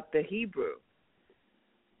talk about the Hebrew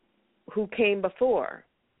who came before.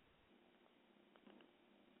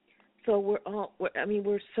 So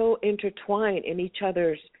we're so intertwined in each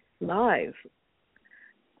other's lives.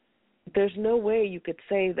 There's no way you could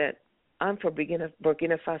say that I'm from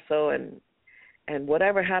Burkina Faso and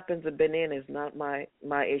whatever happens in Benin is not my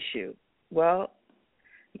issue. Well,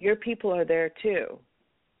 your people are there too.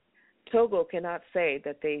 Togo cannot say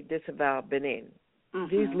that they disavow Benin.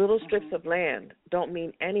 Mm-hmm. These little strips of land don't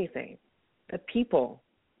mean anything. The people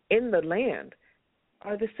in the land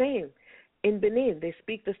are the same. In Benin, they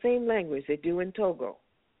speak the same language they do in Togo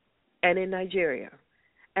and in Nigeria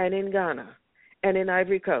and in Ghana and in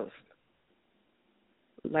Ivory Coast.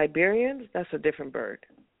 Liberians, that's a different bird.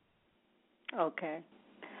 Okay.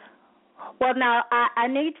 Well, now, I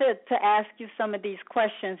need to ask you some of these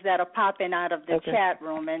questions that are popping out of the chat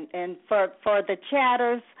room. And for the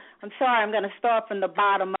chatters, I'm sorry, I'm going to start from the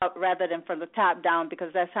bottom up rather than from the top down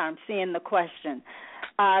because that's how I'm seeing the question.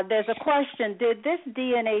 There's a question, did this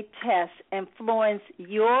DNA test influence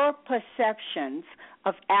your perceptions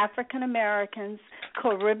of African Americans,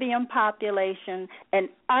 Caribbean population, and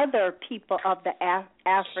other people of the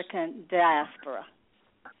African diaspora?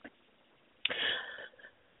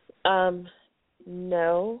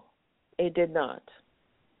 No, it did not.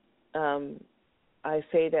 I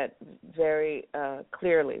say that very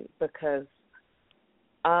clearly because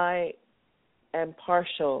I am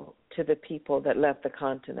partial to the people that left the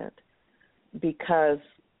continent because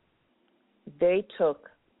they took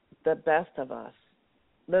the best of us,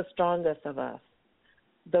 the strongest of us,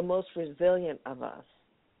 the most resilient of us,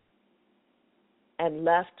 and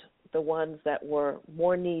left the ones that were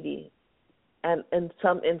more needy and in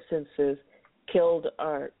some instances killed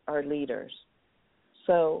our leaders.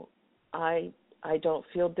 So I don't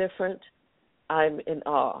feel different. I'm in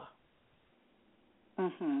awe.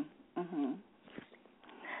 Mhm. Mhm.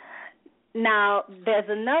 Now, there's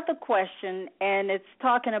another question, and it's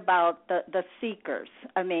talking about the seekers.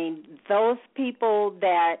 I mean, those people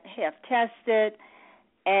that have tested,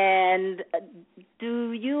 and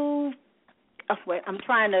do you wait, I'm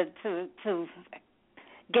trying to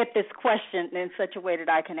get this question in such a way that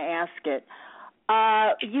I can ask it.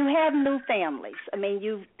 You have new families. I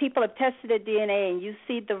mean, people have tested their DNA, and you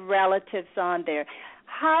see the relatives on there.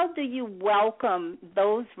 How do you welcome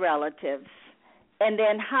those relatives, and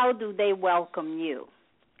then how do they welcome you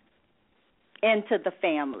into the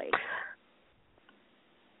family?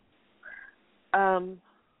 I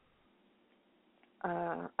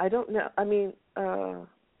don't know. I mean,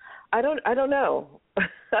 I don't know.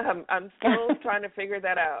 I'm still trying to figure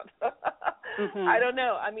that out. Mm-hmm. I don't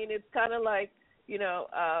know. I mean, it's kind of like,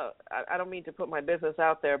 I don't mean to put my business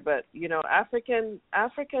out there, but Africans,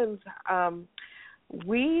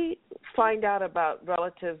 we find out about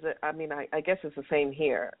relatives that, I mean, I guess it's the same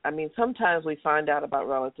here. I mean, sometimes we find out about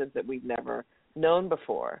relatives that we've never known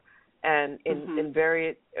before, and in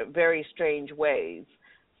very, very strange ways.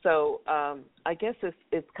 So I guess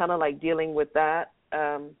it's kind of like dealing with that.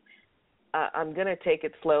 I'm going to take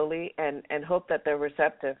it slowly and hope that they're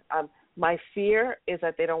receptive. My fear is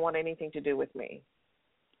that they don't want anything to do with me.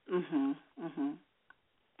 Mhm. Mhm.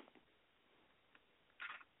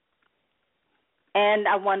 And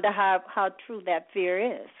I wonder how true that fear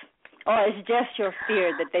is, or it's just your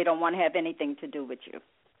fear that they don't want to have anything to do with you.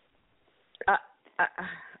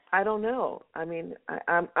 I don't know. I mean,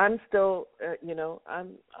 I'm still,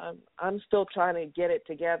 I'm still trying to get it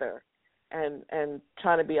together, and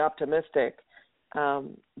trying to be optimistic.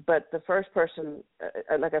 But the first person,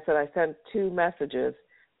 like I said, I sent 2 messages.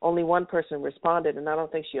 Only one person responded, and I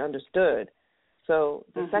don't think she understood. So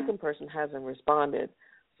the second person hasn't responded.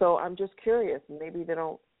 So I'm just curious. Maybe they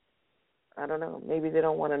don't, I don't know. Maybe they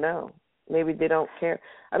don't want to know. Maybe they don't care.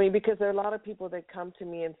 I mean, because there are a lot of people that come to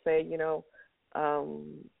me and say, we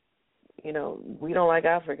don't like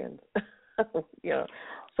Africans.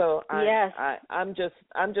 So yes. I'm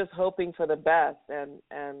just hoping for the best, and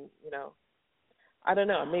I don't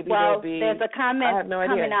know. Maybe there'll be. There's a comment I have no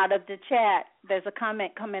idea. coming out of the chat. There's a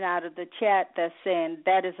comment coming out of the chat that's saying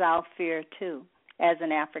that is our fear too, as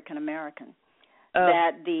an African American,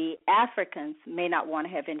 that the Africans may not want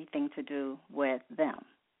to have anything to do with them.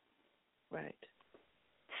 Right.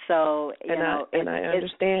 So I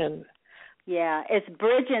understand. Yeah, it's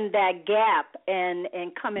bridging that gap and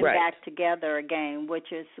coming back together again,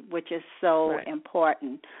 which is so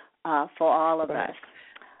important for all of us.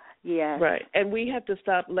 Yes. Right. And we have to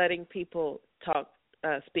stop letting people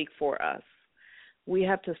speak for us. We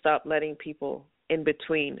have to stop letting people in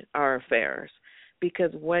between our affairs,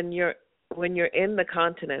 because when you're in the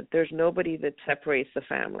continent, there's nobody that separates the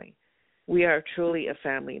family. We are truly a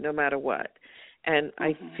family, no matter what. And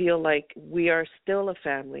I feel like we are still a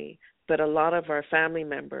family, but a lot of our family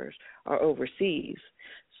members are overseas.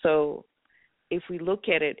 So if we look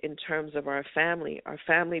at it in terms of our family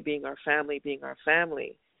being our family,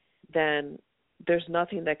 then there's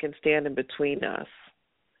nothing that can stand in between us.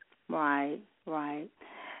 Right.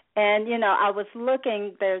 And, I was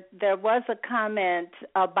looking, there was a comment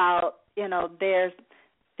about, there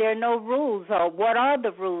are no rules, or what are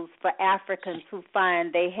the rules for Africans who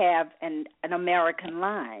find they have an American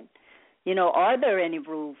line? Are there any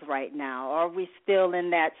rules right now? Or are we still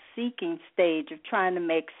in that seeking stage of trying to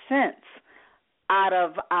make sense out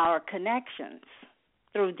of our connections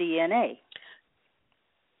through DNA?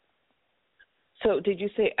 So did you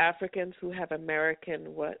say Africans who have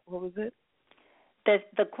American what? What was it?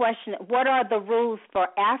 The question, what are the rules for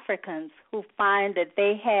Africans who find that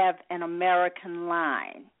they have an American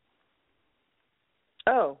line?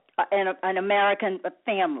 Oh. An American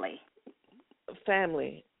family.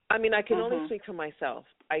 Family. I mean, I can only speak for myself.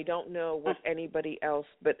 I don't know what anybody else,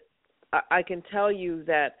 but I can tell you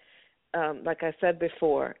that, like I said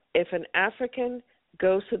before, if an African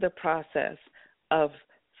goes through the process of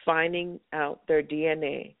finding out their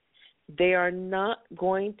DNA, they are not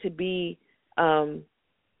going to be,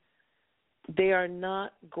 they are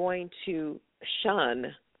not going to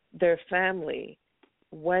shun their family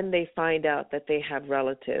when they find out that they have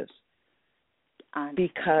relatives,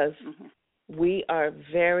 because we are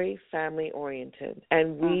very family oriented,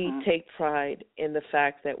 and we take pride in the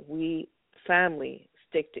fact that we family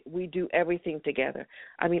we do everything together.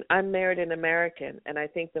 I mean, I'm married an American, and I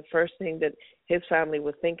think the first thing that his family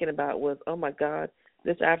was thinking about was, oh my God,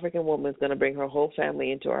 this African woman is going to bring her whole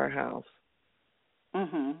family into our house.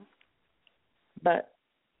 But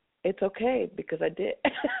it's okay because I did.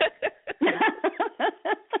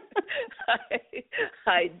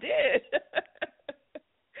 I did.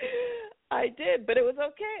 I did, but it was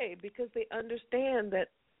okay because they understand that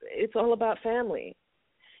it's all about family.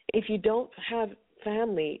 If you don't have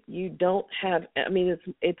family, you don't have, I mean,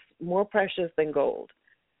 it's more precious than gold.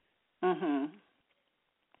 So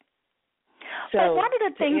but one of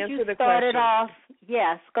the things you started off,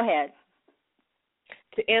 yes, go ahead.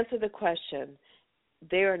 To answer the question,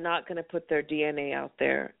 they are not going to put their DNA out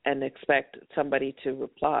there and expect somebody to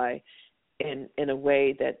reply in a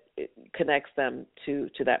way that it connects them to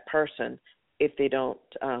that person if they don't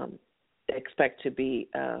expect to be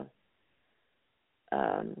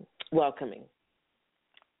welcoming.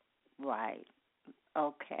 Right.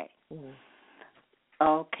 Okay.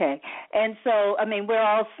 Okay. And so, I mean, we're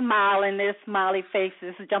all smiling. There's smiley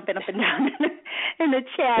faces jumping up and down in the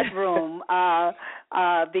chat room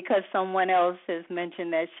because someone else has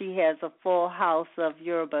mentioned that she has a full house of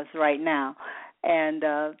Yorubas right now. And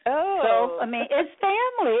so, I mean, it's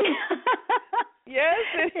family.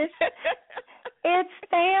 Yes. It's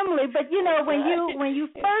family. But, you know, when you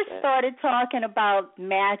first started talking about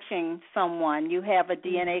matching someone, you have a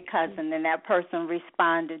DNA cousin and that person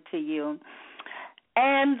responded to you.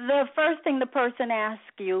 And the first thing the person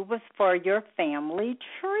asked you was for your family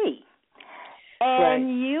tree.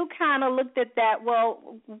 And you kind of looked at that,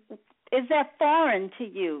 well, is that foreign to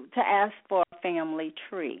you to ask for a family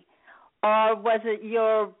tree? Or was it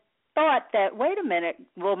your thought that, wait a minute,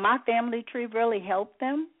 will my family tree really help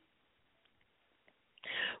them?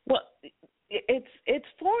 Well, it's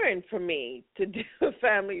foreign for me to do a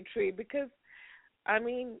family tree because, I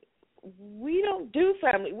mean, we don't do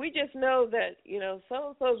family. We just know that, you know,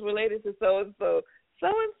 so-and-so is related to so-and-so.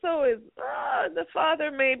 So-and-so is the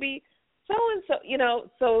father maybe. So-and-so, you know,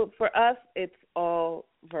 so for us it's all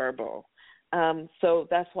verbal. So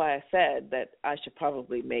that's why I said that I should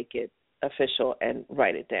probably make it official and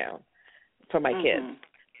write it down for my kids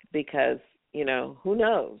because, you know, who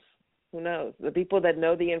knows? Who knows? The people that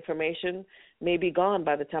know the information may be gone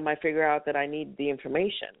by the time I figure out that I need the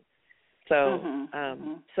information. So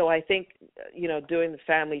so I think, you know, doing the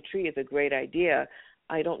family tree is a great idea.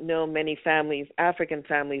 I don't know many families, African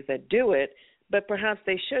families, that do it, but perhaps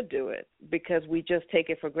they should do it because we just take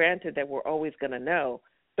it for granted that we're always going to know.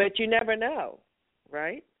 But you never know,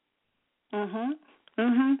 right? And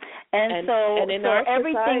so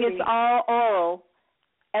everything is all oral.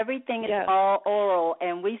 Everything is all oral,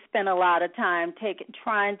 and we spend a lot of time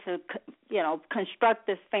trying to, you know, construct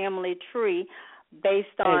this family tree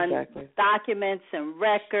based on documents and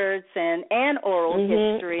records and oral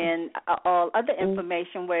history and all other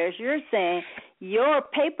information, whereas you're saying your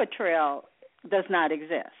paper trail does not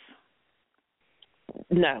exist.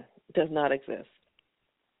 No, does not exist.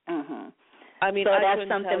 I mean, so that's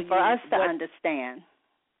something for us to understand.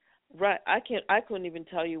 Right. I couldn't even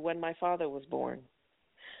tell you when my father was born.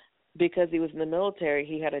 Because he was in the military,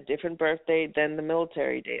 he had a different birthday than the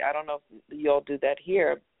military date. I don't know if you all do that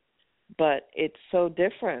here, but it's so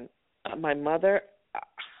different. My mother,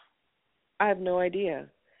 I have no idea.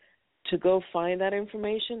 To go find that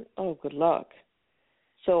information, oh, good luck.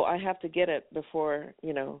 So I have to get it before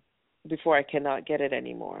I cannot get it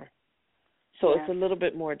anymore. So it's a little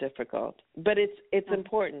bit more difficult. But it's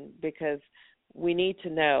important because we need to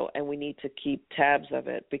know and we need to keep tabs of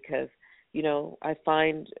it because, you know, I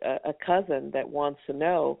find a cousin that wants to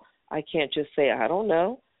know. I can't just say, I don't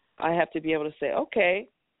know. I have to be able to say, okay,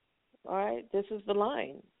 all right, this is the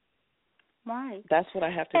line. Right. That's what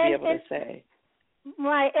I have to be able to say.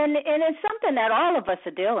 Right, and it's something that all of us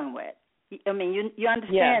are dealing with. I mean, you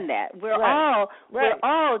understand that we're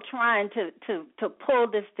all trying to pull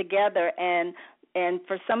this together, and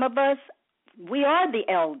for some of us, we are the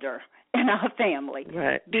elder in our family,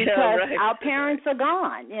 because our parents are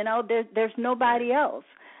gone. You know, there's nobody else.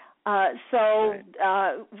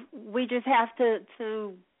 We just have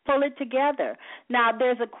to pull it together. Now,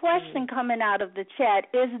 there's a question coming out of the chat.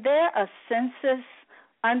 Is there a census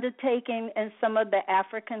undertaking in some of the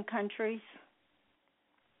African countries?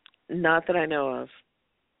 Not that I know of.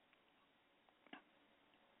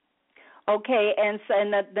 Okay, and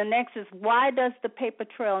the next is, why does the paper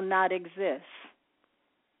trail not exist?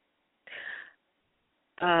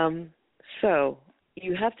 So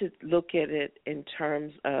you have to look at it in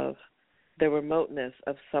terms of the remoteness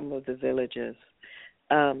of some of the villages.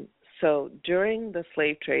 So during the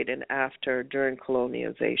slave trade and during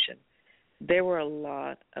colonialization, there were a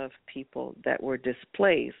lot of people that were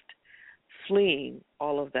displaced, fleeing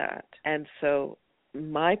all of that. And so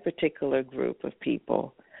my particular group of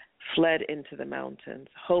people fled into the mountains,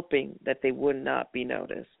 hoping that they would not be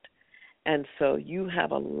noticed. And so you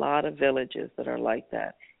have a lot of villages that are like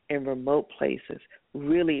that in remote places,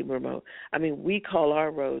 really remote. I mean, we call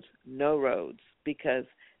our roads no roads because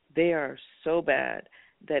they are so bad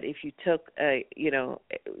that if you took as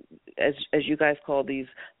you guys call these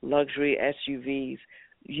luxury SUVs,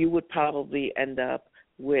 you would probably end up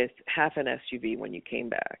with half an SUV when you came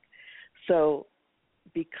back. So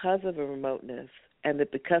because of the remoteness and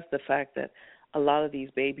because of the fact that a lot of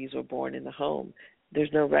these babies were born in the home,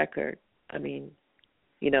 there's no record. I mean,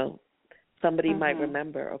 somebody might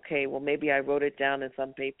remember, okay, well, maybe I wrote it down in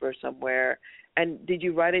some paper somewhere. And did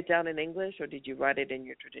you write it down in English or did you write it in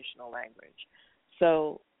your traditional language?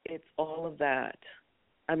 So it's all of that.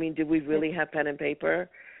 I mean, did we really have pen and paper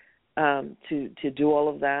to do all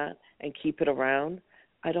of that and keep it around?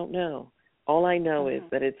 I don't know. All I know is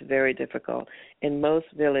that it's very difficult. In most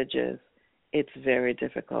villages, it's very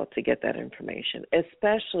difficult to get that information,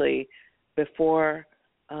 especially before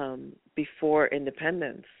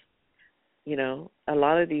independence. A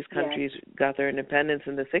lot of these countries got their independence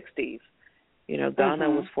in the 60s. Ghana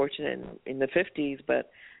was fortunate in the 50s,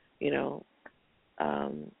 but,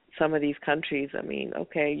 some of these countries, I mean,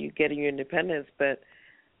 okay, you get your independence, but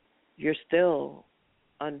you're still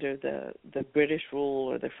under the British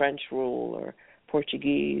rule or the French rule or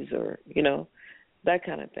Portuguese or, that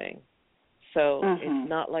kind of thing. So it's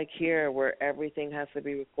not like here where everything has to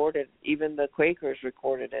be recorded. Even the Quakers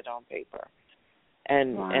recorded it on paper,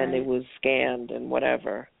 and it was scanned and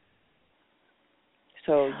whatever.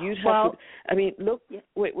 So you'd have to. I mean, look.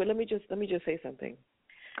 Wait. Let me just say something.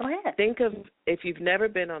 Go ahead. Think of, if you've never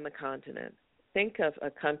been on the continent, think of a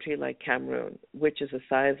country like Cameroon, which is the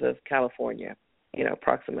size of California,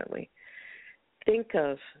 approximately. Think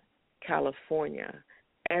of California.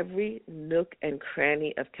 Every nook and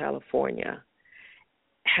cranny of California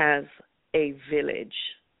has a village,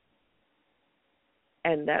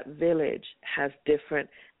 and that village has different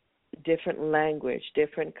language,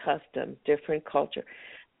 different customs, different culture.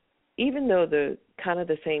 Even though they're kind of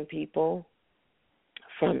the same people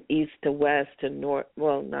from east to west and north,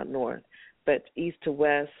 well, not north, but east to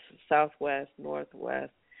west, southwest,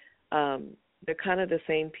 northwest, they're kind of the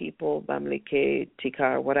same people, Bamileke,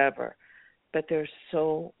 Tikar, whatever. But there's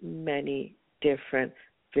so many different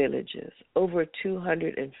villages, over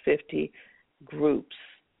 250 groups,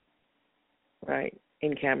 right,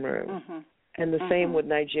 in Cameroon. And the same with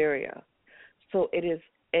Nigeria. So it is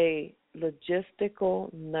a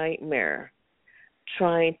logistical nightmare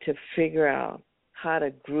trying to figure out how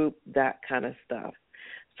to group that kind of stuff.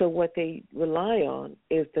 So what they rely on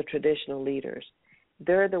is the traditional leaders.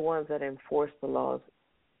 They're the ones that enforce the laws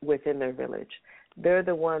within their village. They're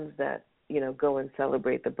the ones that go and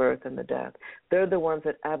celebrate the birth and the death. They're the ones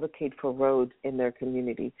that advocate for roads in their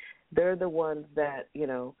community. They're the ones that,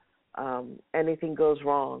 anything goes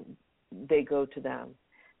wrong, they go to them.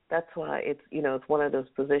 That's why it's one of those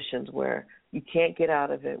positions where you can't get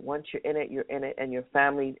out of it. Once you're in it, and your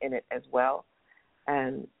family's in it as well.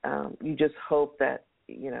 And you just hope that,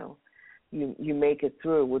 you make it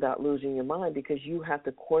through without losing your mind, because you have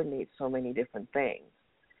to coordinate so many different things.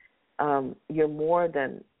 You're more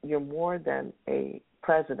than a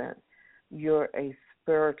president. You're a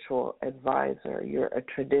spiritual advisor. You're a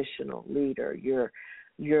traditional leader. You're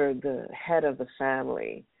the head of the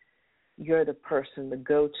family. You're the person, the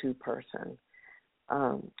go-to person.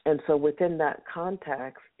 And so within that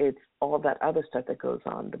context, it's all that other stuff that goes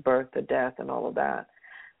on, the birth, the death, and all of that.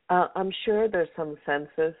 I'm sure there's some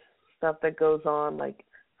census stuff that goes on, like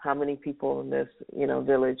how many people in this,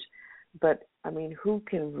 village. But, I mean, who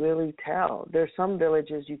can really tell? There's some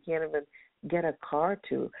villages you can't even get a car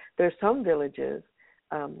to. There's some villages.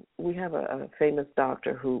 We have a famous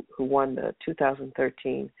doctor who won the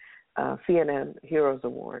 2013 CNN Heroes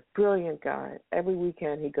Award. Brilliant guy. Every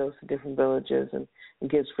weekend he goes to different villages and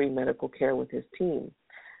gives free medical care with his team.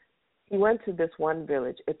 He went to this one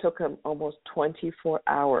village. It took him almost 24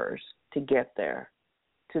 hours to get there,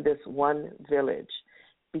 to this one village,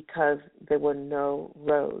 because there were no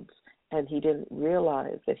roads. And he didn't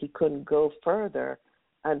realize that he couldn't go further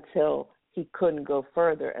until he couldn't go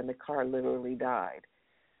further, and the car literally died.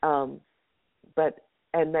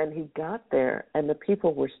 And then he got there, and the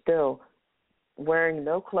people were still wearing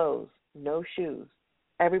no clothes, no shoes.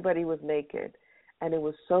 Everybody was naked, and it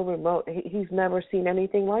was so remote. He's never seen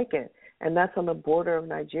anything like it, and that's on the border of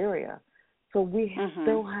Nigeria. So we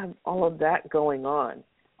still have all of that going on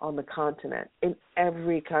the continent, in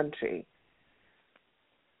every country.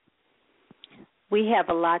 We have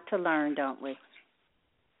a lot to learn, don't we?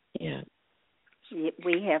 Yeah.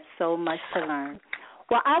 We have so much to learn.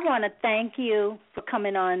 Well, I want to thank you for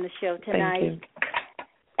coming on the show tonight. Thank you.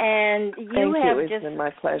 And It's been my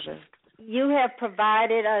pleasure. You have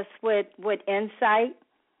provided us with insight.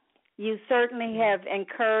 You certainly have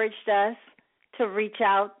encouraged us to reach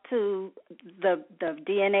out to the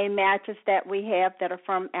DNA matches that we have that are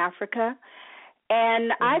from Africa.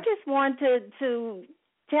 And I just wanted to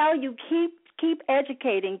tell you, keep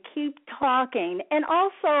educating, keep talking, and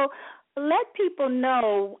also let people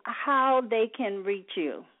know how they can reach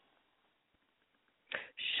you.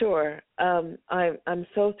 Sure. I'm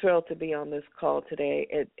so thrilled to be on this call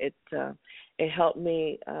today. It helped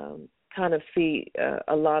me kind of see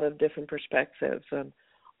a lot of different perspectives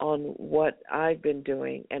on what I've been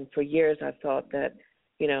doing. And for years I thought that,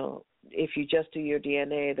 if you just do your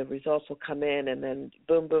DNA, the results will come in and then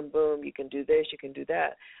boom, boom, boom, you can do this, you can do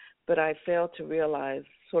that. But I failed to realize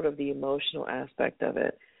sort of the emotional aspect of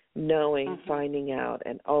it, knowing, finding out,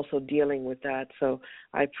 and also dealing with that. So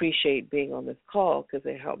I appreciate being on this call because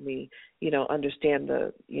it helped me, understand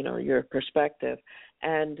your perspective.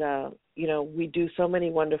 And, we do so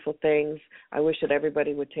many wonderful things. I wish that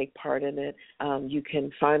everybody would take part in it. You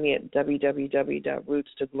can find me at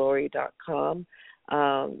www.rootstoglory.com.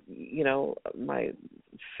 My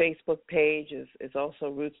Facebook page is also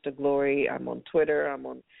Roots to Glory. I'm on Twitter. I'm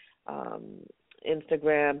on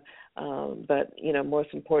Instagram, but most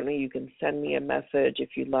importantly, you can send me a message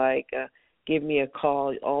if you like. Give me a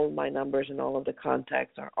call. All of my numbers and all of the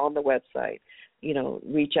contacts are on the website.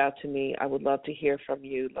 Reach out to me. I would love to hear from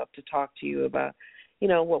you. Love to talk to you about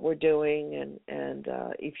what we're doing, and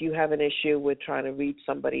if you have an issue with trying to reach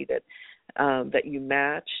somebody that you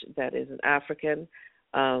match that is an African.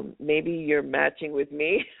 Maybe you're matching with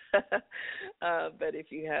me, but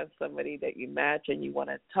if you have somebody that you match and you want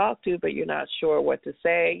to talk to, but you're not sure what to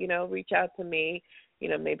say, reach out to me.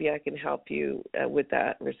 Maybe I can help you with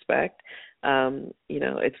that respect.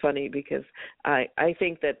 It's funny because I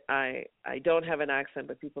think that I don't have an accent,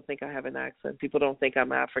 but people think I have an accent. People don't think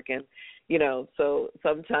I'm African, so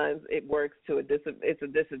sometimes it works it's a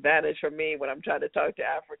disadvantage for me when I'm trying to talk to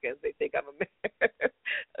Africans. They think I'm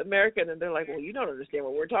American, and they're like, well, you don't understand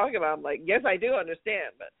what we're talking about. I'm like, yes, I do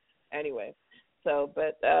understand, but anyway. So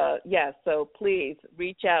please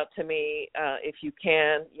reach out to me if you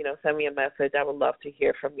can, send me a message. I would love to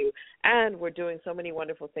hear from you. And we're doing so many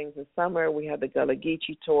wonderful things this summer. We have the Gullah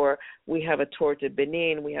Geechee tour. We have a tour to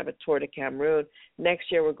Benin. We have a tour to Cameroon.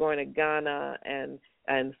 Next year we're going to Ghana and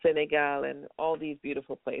Senegal and all these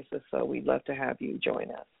beautiful places. So we'd love to have you join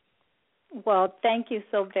us. Well, thank you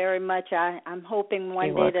so very much. I'm hoping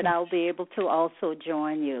one day that I'll be able to also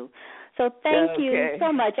join you. So thank you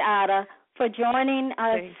so much, Ada, for joining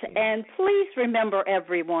us. And please remember,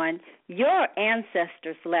 everyone, your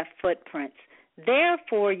ancestors left footprints.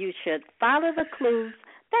 Therefore, you should follow the clues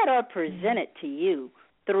that are presented to you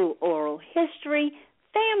through oral history,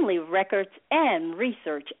 family records, and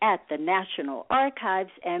research at the National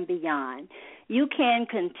Archives and beyond. You can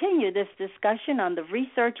continue this discussion on the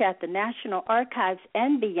research at the National Archives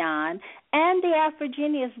and beyond and the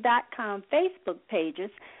AfriGenius.com Facebook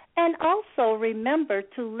pages. And also remember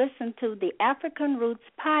to listen to the African Roots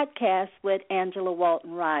podcast with Angela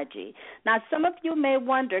Walton Raji. Now, some of you may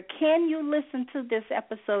wonder, can you listen to this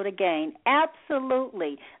episode again?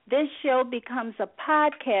 Absolutely. This show becomes a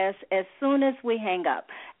podcast as soon as we hang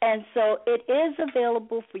up. And so it is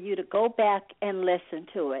available for you to go back and listen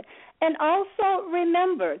to it. And also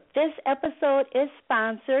remember, this episode is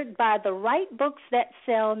sponsored by the Write Books That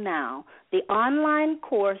Sell Now, the online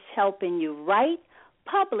course helping you write,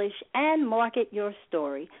 publish, and market your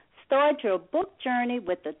story. Start your book journey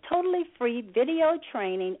with a totally free video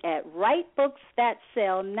training at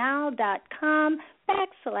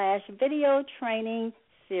writebooksthatsellnow.com/video training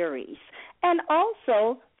series. And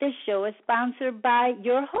also, this show is sponsored by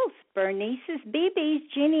your host, Bernice's BB's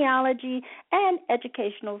Genealogy and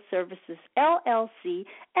Educational Services, LLC,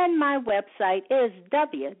 and my website is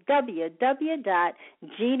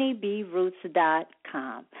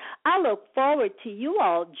www.jeanniebroots.com. I look forward to you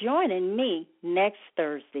all joining me next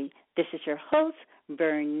Thursday. This is your host,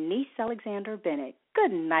 Bernice Alexander Bennett.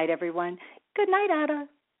 Good night, everyone. Good night, Ada.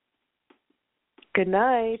 Good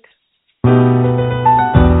night.